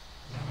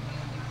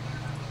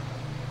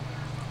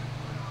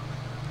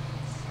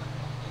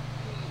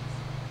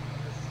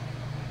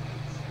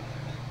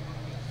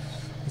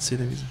 Let's see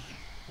the reason.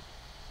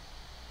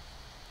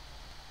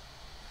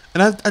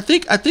 And I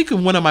think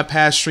in one of my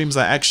past streams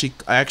I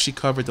actually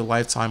covered the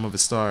lifetime of a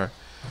star.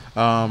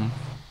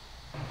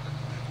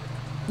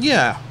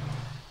 Yeah,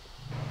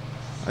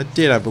 I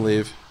did, I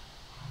believe.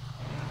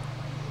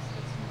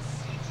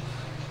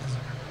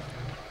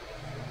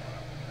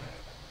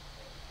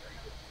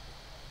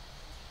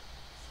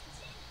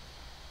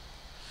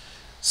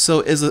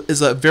 So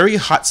is a very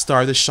hot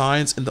star that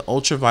shines in the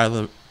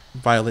ultraviolet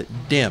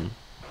dim.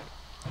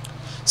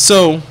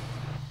 So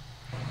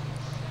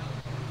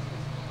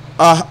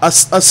a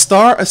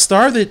star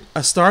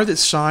that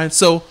shines.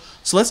 So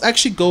let's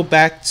actually go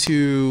back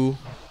to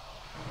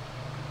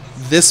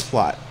this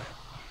plot.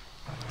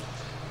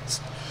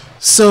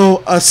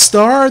 So a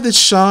star that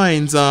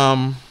shines,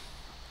 a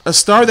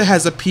star that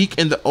has a peak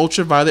in the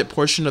ultraviolet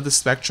portion of the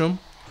spectrum,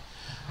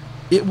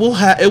 it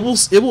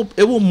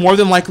will more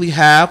than likely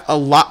have a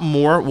lot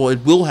more. Well,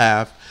 it will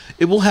have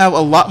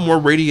a lot more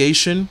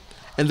radiation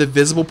in the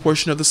visible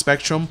portion of the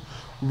spectrum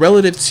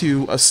relative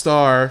to a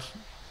star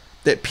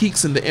that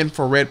peaks in the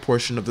infrared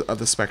portion of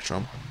the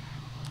spectrum.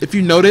 If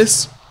you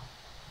notice,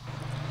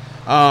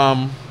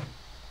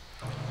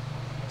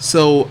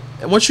 so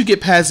once you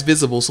get past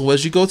visible, so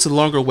as you go to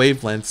longer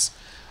wavelengths,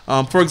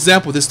 for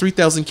example, this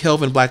 3000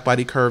 Kelvin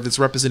blackbody curve is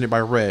represented by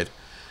red.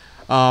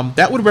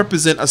 That would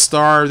represent a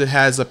star that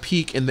has a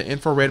peak in the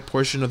infrared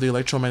portion of the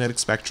electromagnetic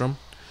spectrum.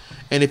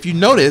 And if you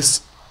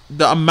notice,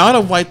 the amount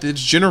of light that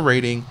it's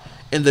generating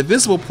in the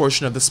visible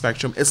portion of the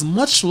spectrum is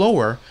much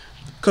lower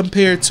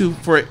compared to,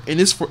 in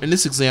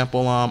this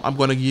example, I'm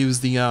going to use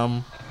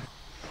the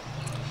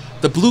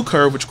blue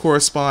curve, which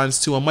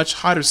corresponds to a much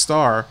hotter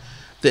star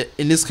that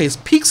in this case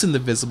peaks in the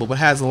visible but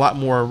has a lot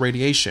more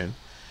radiation.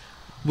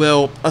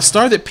 Well, a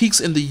star that peaks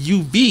in the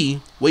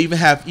UV will even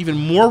have even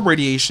more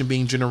radiation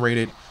being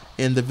generated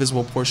in the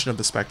visible portion of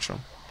the spectrum.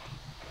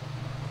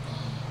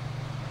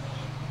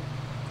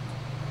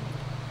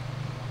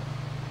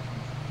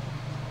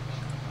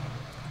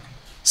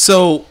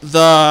 So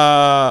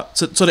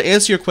to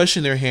answer your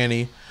question there,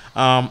 Hanny,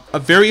 a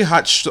very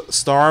hot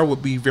star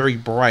would be very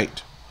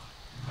bright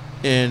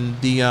in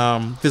the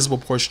visible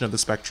portion of the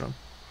spectrum.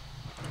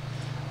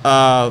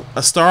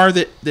 A star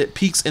that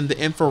peaks in the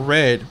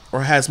infrared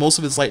or has most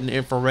of its light in the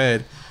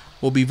infrared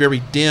will be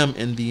very dim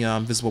in the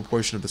visible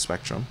portion of the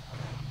spectrum.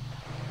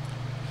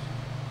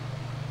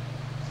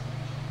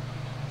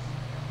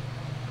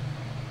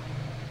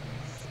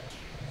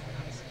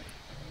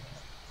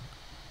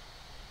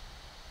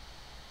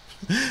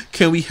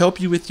 Can we help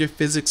you with your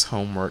physics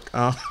homework?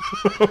 I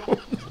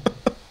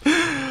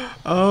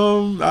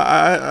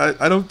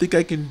don't think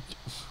I can.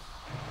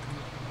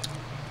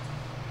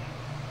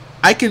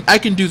 I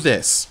can do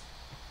this.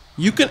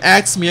 You can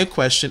ask me a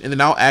question, and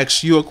then I'll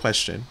ask you a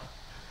question,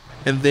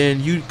 and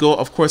then you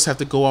of course have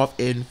to go off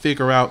and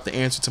figure out the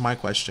answer to my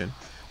question,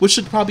 which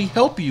should probably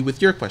help you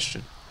with your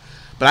question.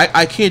 But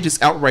I can't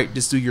just outright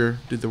just do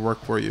the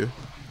work for you.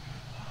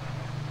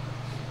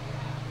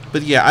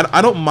 But yeah,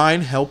 I don't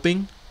mind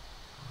helping,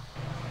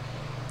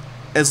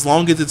 as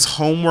long as it's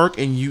homework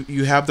and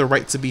you have the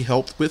right to be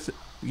helped with,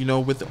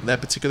 with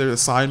that particular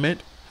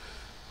assignment.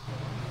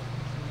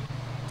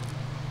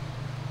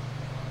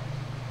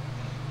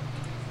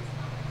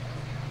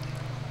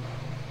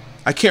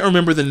 I can't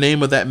remember the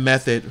name of that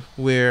method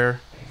where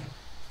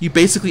you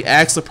basically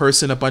ask the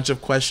person a bunch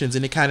of questions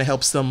and it kind of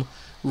helps them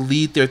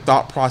lead their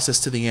thought process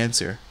to the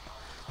answer.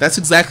 That's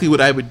exactly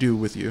what I would do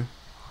with you.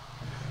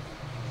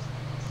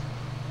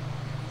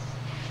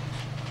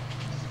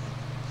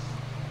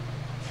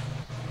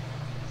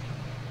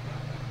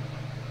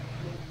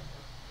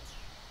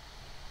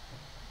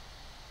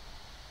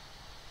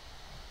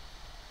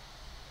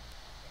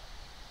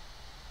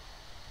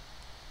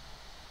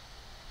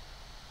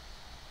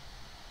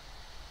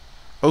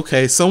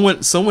 Okay,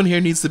 someone here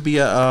needs to be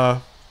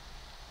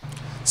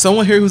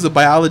someone here who's a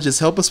biologist.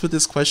 Help us with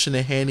this question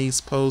that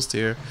Hanny's posed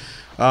here.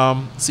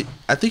 See,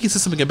 I think he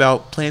said something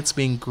about plants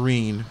being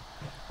green.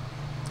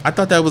 I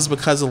thought that was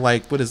because of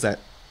like, what is that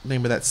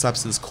name of that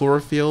substance?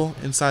 Chlorophyll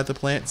inside the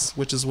plants,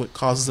 which is what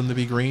causes them to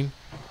be green.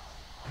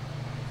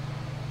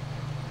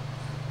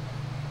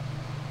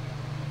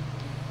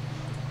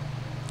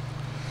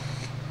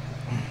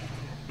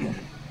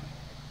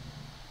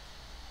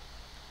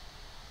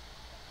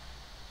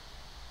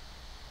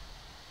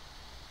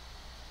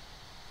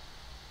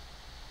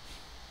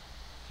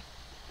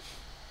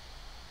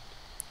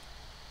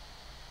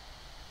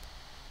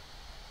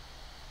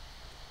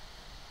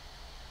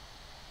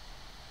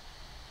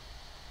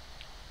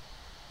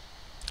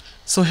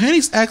 So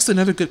Hanny's asked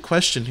another good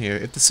question here.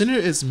 If the center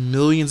is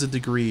millions of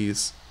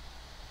degrees...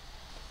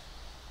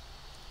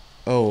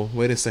 Oh,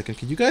 wait a second.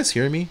 Can you guys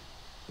hear me?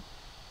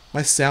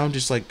 My sound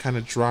just like kind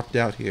of dropped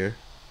out here.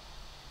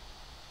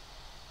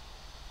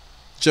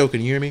 Joe,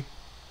 can you hear me?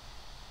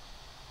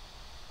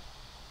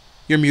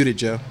 You're muted,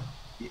 Joe.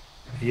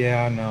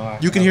 Yeah, no.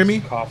 You can hear me?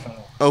 Coughing.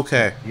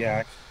 Okay.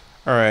 Yeah.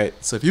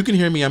 Alright, so if you can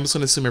hear me, I'm just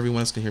going to assume everyone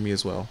else can hear me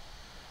as well.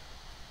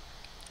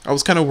 I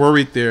was kind of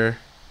worried there.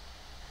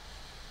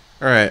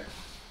 Alright.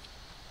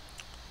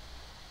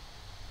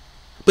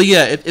 But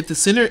yeah, if the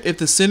center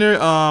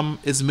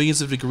is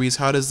millions of degrees,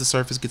 how does the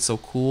surface get so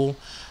cool?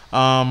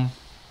 I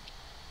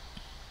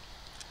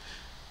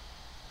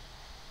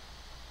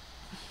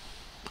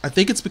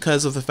think it's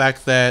because of the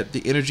fact that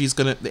the energy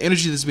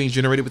that's being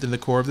generated within the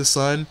core of the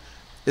sun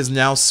is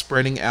now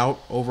spreading out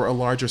over a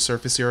larger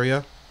surface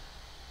area.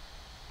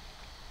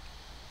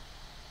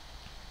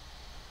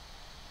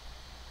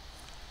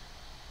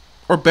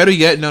 Or better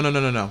yet,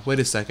 no. Wait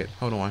a second.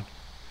 Hold on.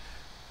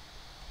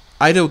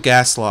 Ideal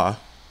gas law,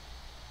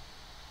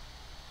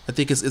 I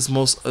think is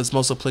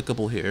most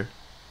applicable here.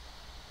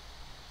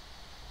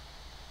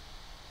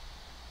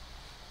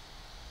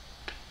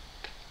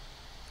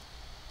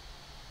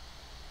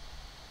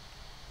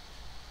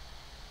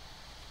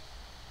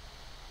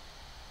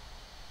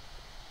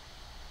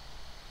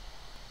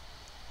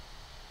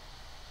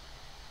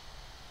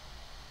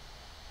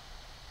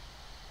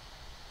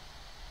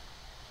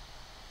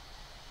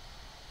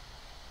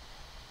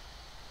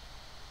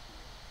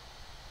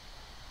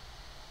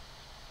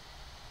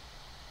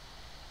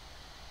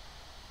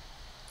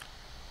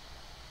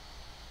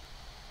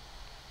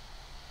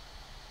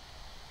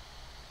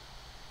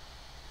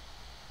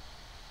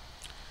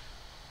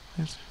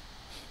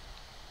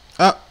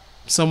 Ah,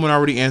 someone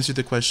already answered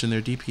the question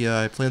there.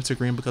 DPI. Plants are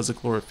green because of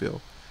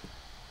chlorophyll.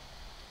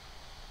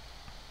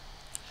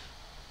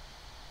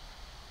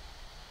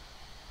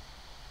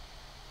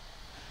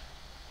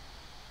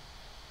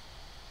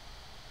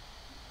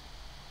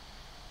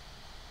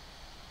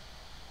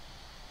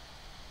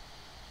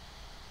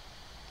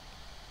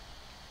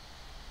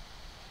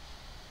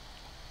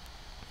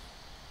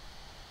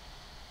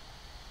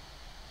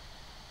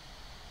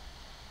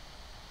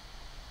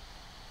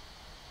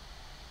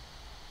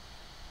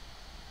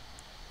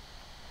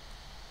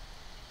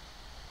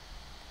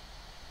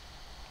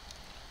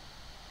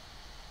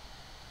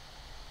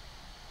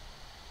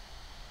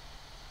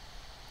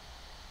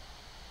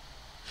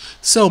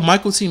 So,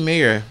 Michael T.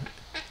 Mayer,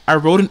 I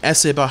wrote an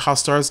essay about how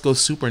stars go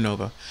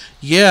supernova.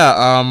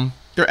 Yeah,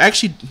 they're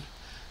actually...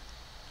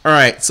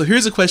 Alright, so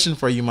here's a question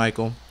for you,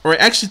 Michael. Or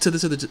actually to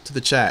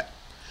the chat.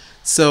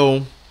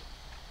 So,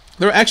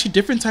 there are actually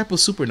different types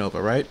of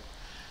supernova, right?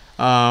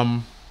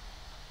 And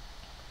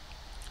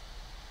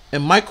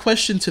my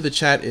question to the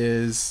chat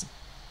is,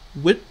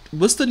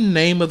 what's the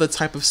name of the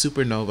type of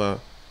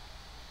supernova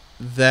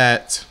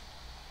that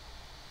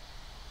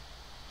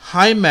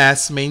high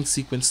mass main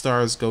sequence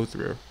stars go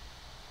through?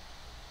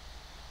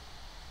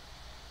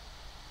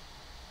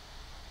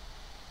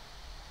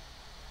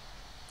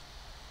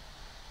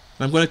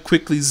 I'm going to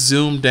quickly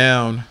zoom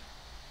down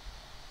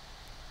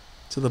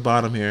to the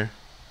bottom here.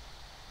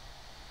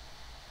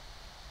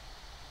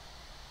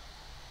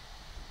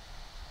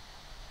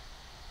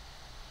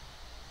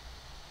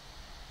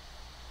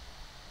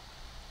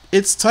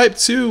 It's type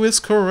 2 is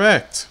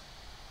correct.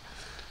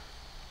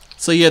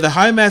 So yeah, the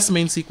high mass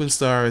main sequence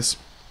stars,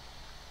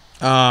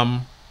 they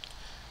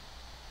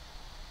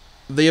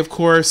of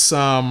course,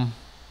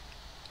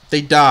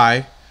 they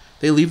die.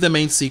 They leave the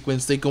main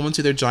sequence, they go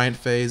into their giant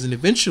phase, and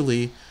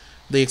eventually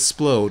they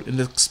explode. And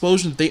the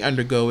explosion they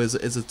undergo is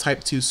a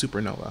type 2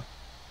 supernova.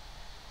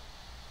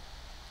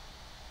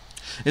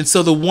 And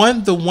so the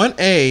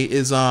 1A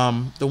is the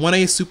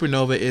 1A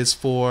supernova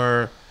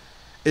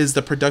is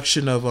the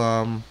production of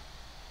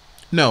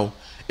no,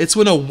 it's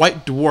when a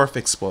white dwarf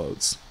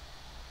explodes.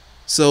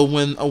 So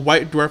when a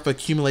white dwarf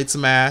accumulates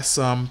mass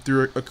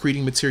through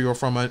accreting material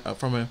from a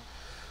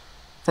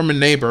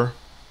neighbor,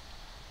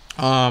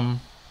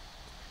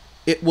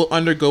 it will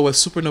undergo a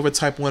supernova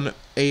type 1A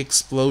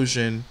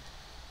explosion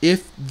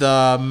if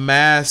the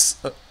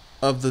mass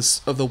of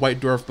the white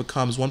dwarf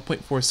becomes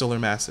 1.4 solar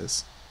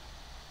masses.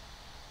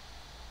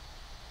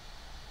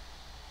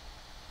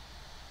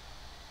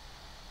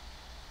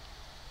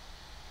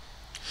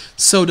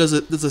 So does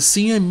a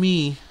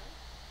CME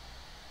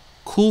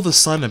cool the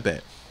sun a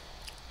bit?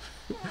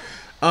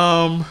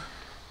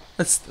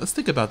 Let's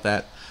think about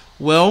that.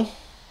 Well,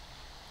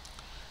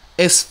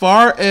 As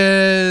far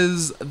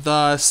as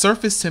the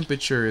surface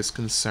temperature is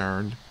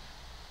concerned,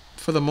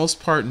 for the most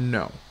part,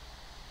 no.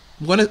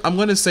 I'm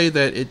gonna say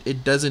that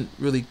it doesn't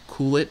really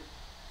cool it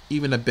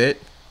even a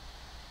bit.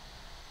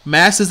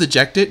 Mass is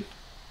ejected,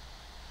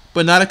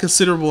 but not a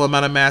considerable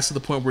amount of mass to the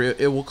point where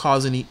it will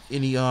cause any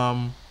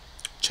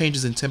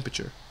changes in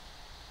temperature.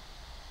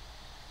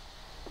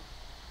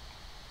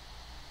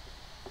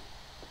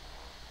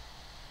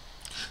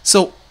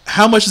 So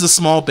how much is a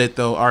small bit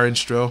though,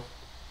 Arnstro?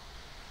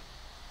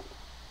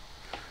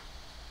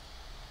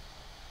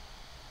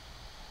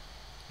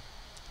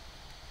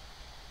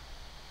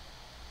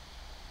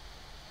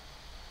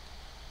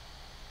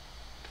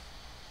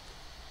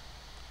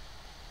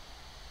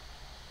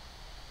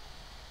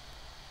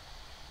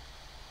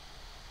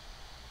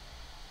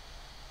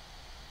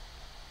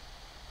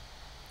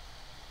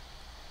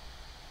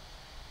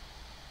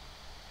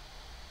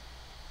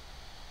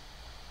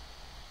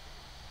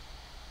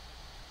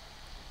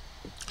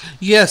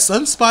 Yes,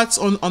 sunspots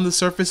on the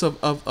surface of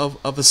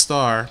a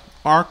star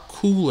are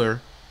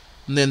cooler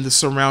than the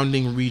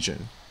surrounding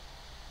region.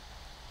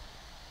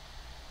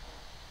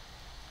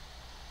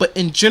 But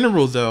in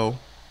general, though,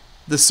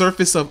 the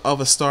surface of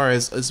a star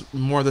is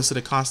more or less at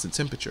a constant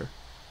temperature.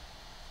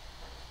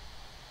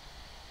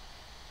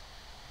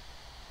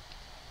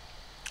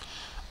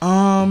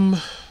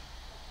 Um,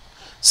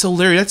 so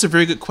Larry, that's a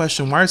very good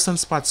question. Why are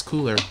sunspots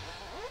cooler?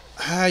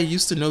 I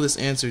used to know this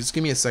answer. Just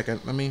give me a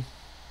second. Let me.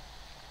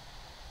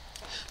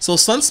 So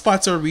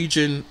sunspots are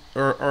region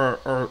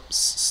or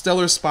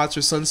stellar spots or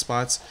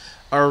sunspots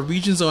are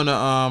regions on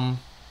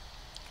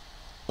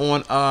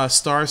a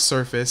star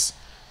surface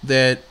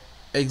that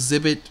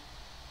exhibit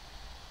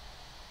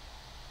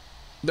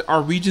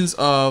are regions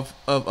of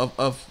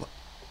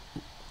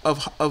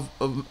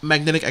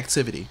magnetic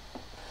activity.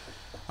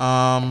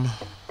 Um,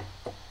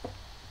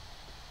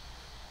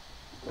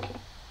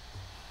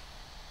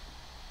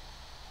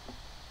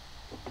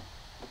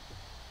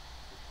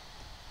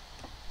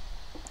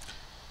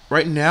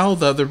 right now,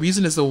 the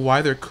reason as to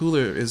why they're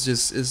cooler is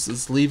just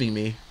is leaving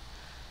me.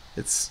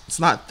 It's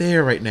not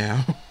there right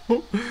now.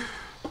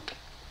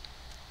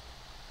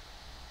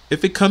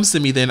 If it comes to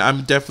me, then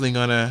I'm definitely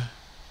gonna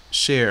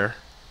share.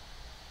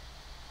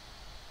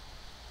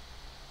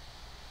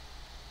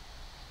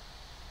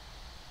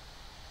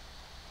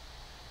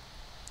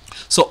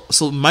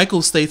 So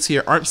Michael states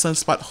here, aren't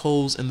sunspot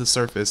holes in the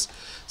surface?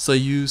 So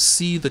you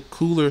see the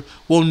cooler.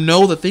 Well,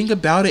 no. The thing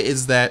about it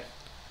is that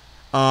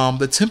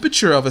the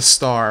temperature of a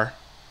star,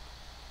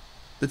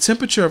 it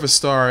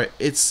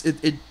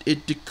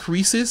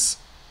decreases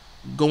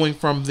going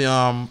from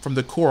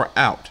the core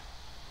out.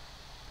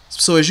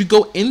 So as you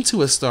go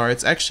into a star,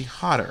 it's actually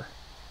hotter.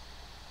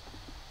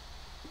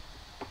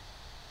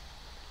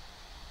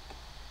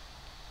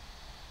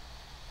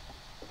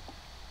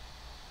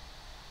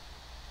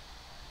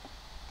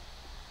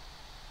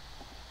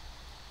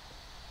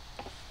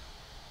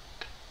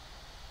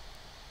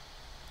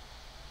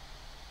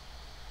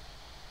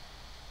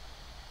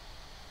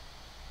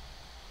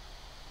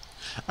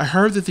 I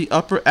heard that the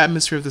upper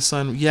atmosphere of the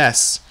sun,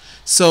 yes.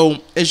 So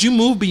as you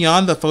move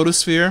beyond the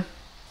photosphere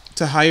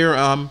to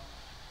higher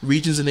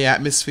regions in the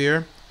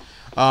atmosphere,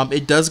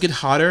 it does get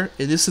hotter,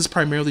 and this is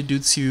primarily due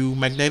to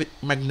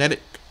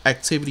magnetic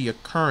activity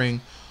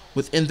occurring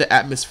within the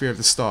atmosphere of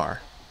the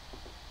star.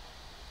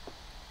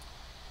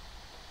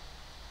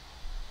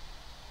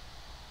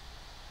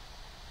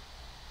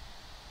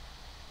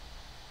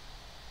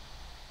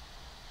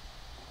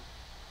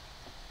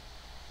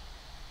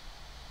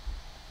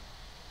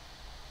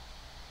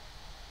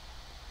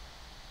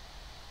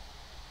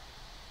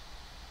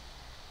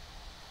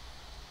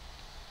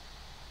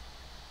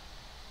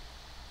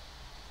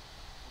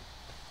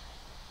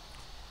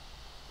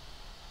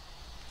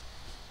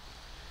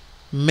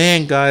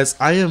 Man, guys,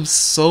 I am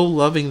so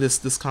loving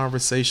this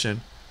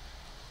conversation.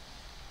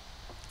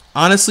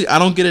 Honestly, I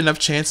don't get enough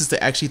chances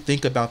to actually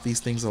think about these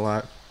things a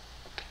lot.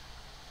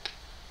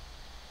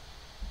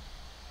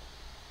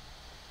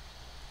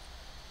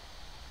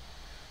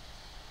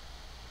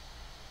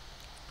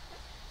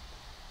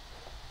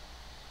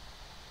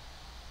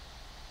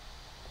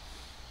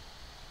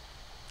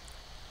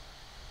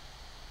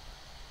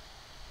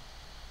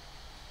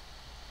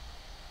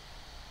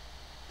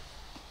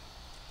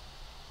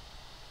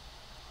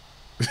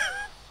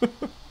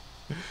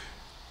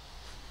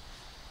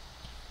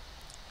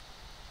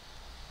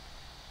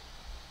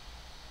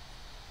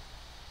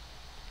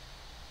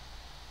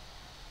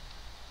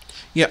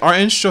 Yeah, our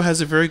intro has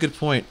a very good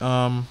point.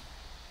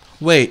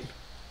 Wait,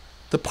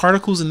 the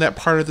particles in that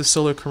part of the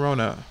solar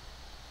corona,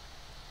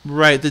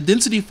 right? The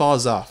density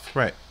falls off,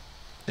 right,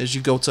 as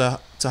you go to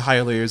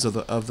higher layers of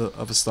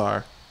a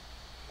star.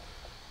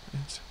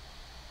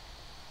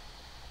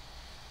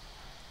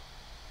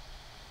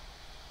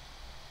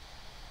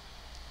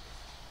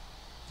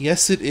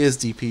 Yes, it is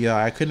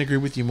DPI. I couldn't agree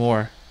with you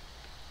more.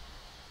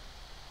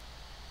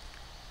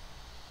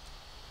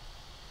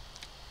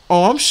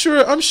 Oh, I'm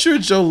sure. I'm sure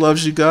Joe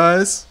loves you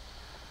guys.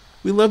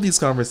 We love these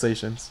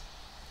conversations.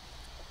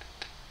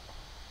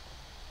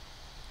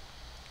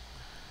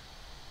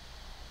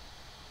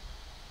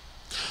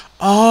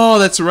 Oh,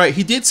 that's right.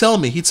 He did tell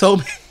me. He told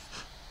me.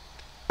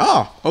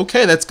 Oh,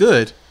 okay, that's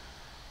good.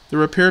 The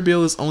repair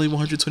bill is only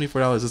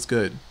 $124. That's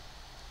good.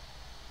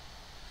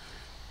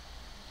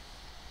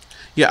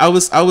 Yeah,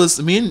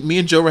 me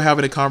and Joe were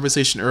having a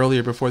conversation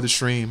earlier before the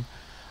stream.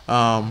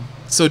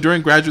 So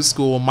during graduate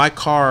school, my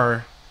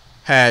car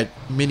had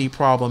many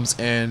problems,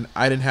 and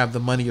I didn't have the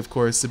money, of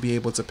course, to be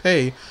able to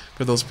pay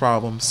for those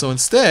problems. So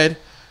instead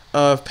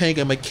of paying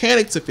a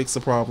mechanic to fix the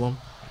problem,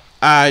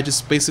 I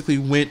just basically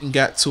went and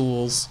got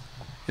tools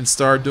and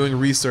started doing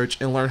research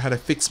and learned how to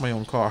fix my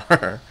own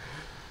car.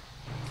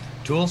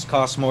 Tools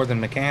cost more than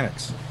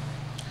mechanics.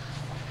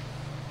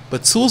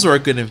 But tools are a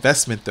good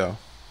investment, though.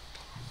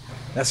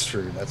 That's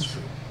true. That's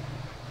true.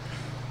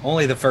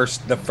 Only the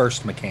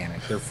first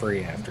mechanic. They're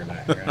free after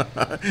that,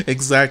 right?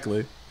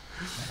 Exactly.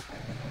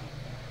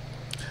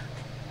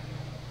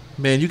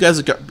 Man, you guys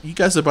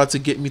are about to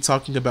get me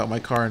talking about my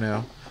car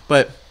now.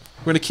 But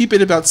we're gonna keep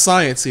it about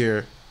science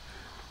here.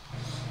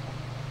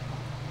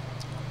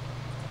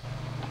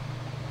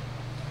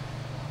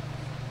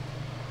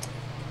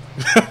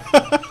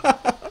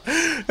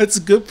 That's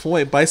a good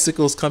point.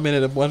 Bicycles come in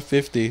at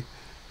 150.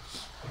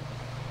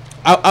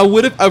 I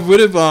would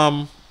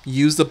have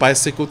used the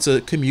bicycle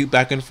to commute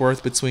back and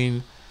forth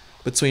between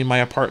my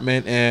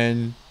apartment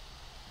and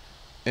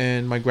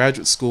my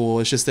graduate school.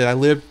 It's just that I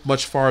lived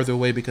much farther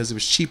away because it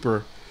was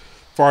cheaper,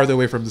 farther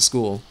away from the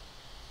school.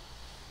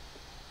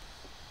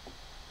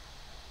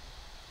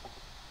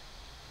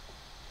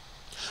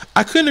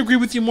 I couldn't agree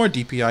with you more,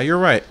 DPI. You're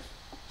right.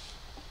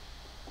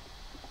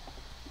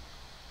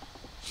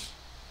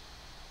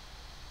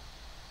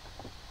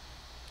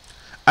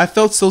 I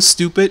felt so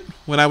stupid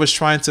when I was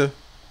trying to...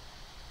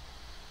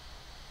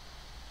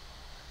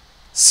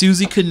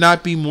 Susie could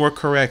not be more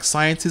correct.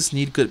 Scientists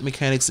need good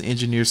mechanics and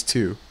engineers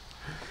too.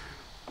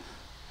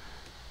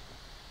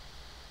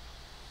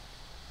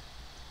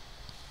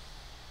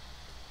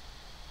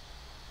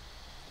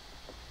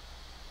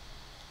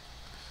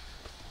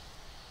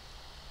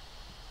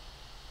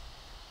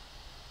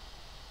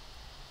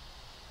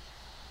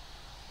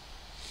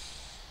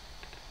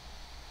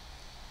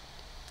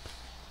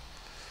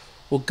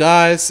 Well,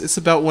 guys, it's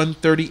about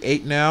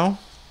 1:38 now.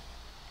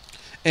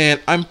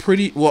 And I'm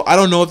pretty... Well, I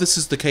don't know if this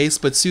is the case,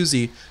 but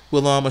Susie,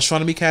 will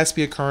Astronomy Cast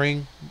be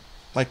occurring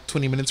like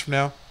 20 minutes from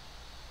now?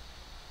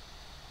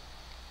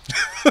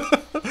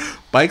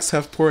 Bikes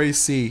have poor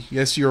AC.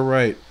 Yes, you're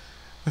right.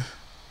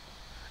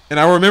 And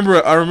I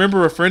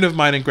remember a friend of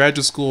mine in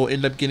graduate school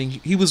ended up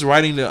getting... He was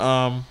riding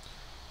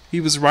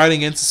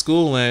into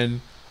school,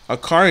 and a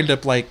car ended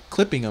up like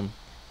clipping him.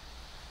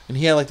 And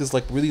he had like this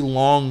like really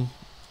long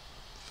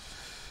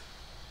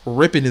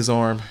rip in his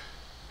arm.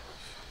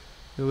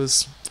 It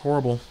was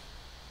horrible.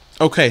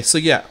 Okay, so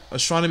yeah,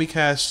 Astronomy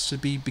Cast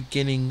should be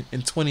beginning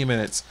in 20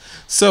 minutes.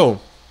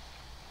 So,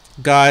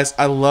 guys,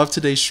 I love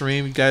today's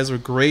stream. You guys were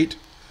great.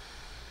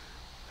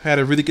 Had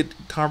a really good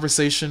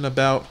conversation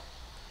about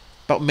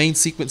main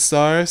sequence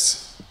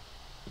stars.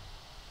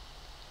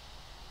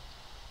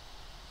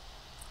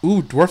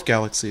 Ooh, dwarf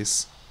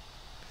galaxies.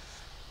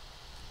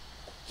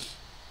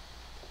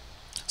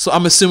 So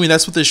I'm assuming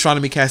that's what the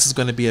Astronomy Cast is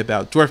going to be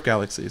about. Dwarf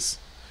galaxies.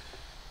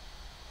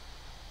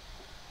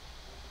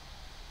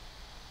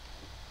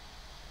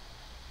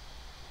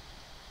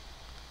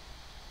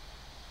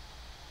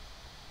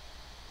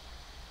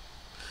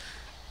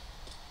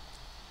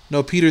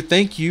 No, Peter,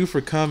 thank you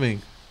for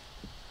coming.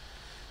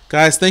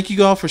 Guys, thank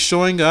you all for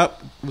showing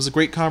up. It was a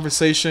great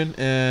conversation,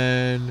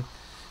 and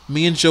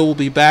me and Joe will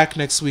be back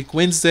next week,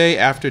 Wednesday,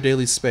 after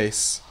Daily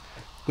Space,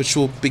 which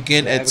will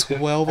begin at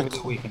 12 o'clock. Have a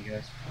good weekend,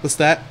 guys. What's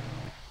that?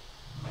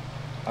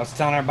 I was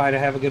telling everybody to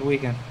have a good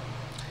weekend.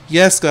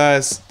 Yes,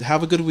 guys,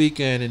 have a good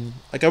weekend. And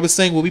like I was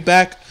saying, we'll be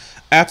back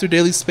after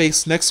Daily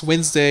Space next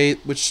Wednesday,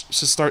 which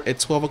should start at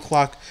 12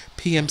 o'clock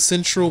p.m.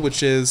 Central,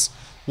 which is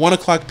 1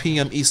 o'clock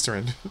p.m.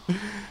 Eastern.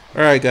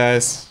 All right,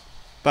 guys.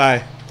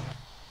 Bye.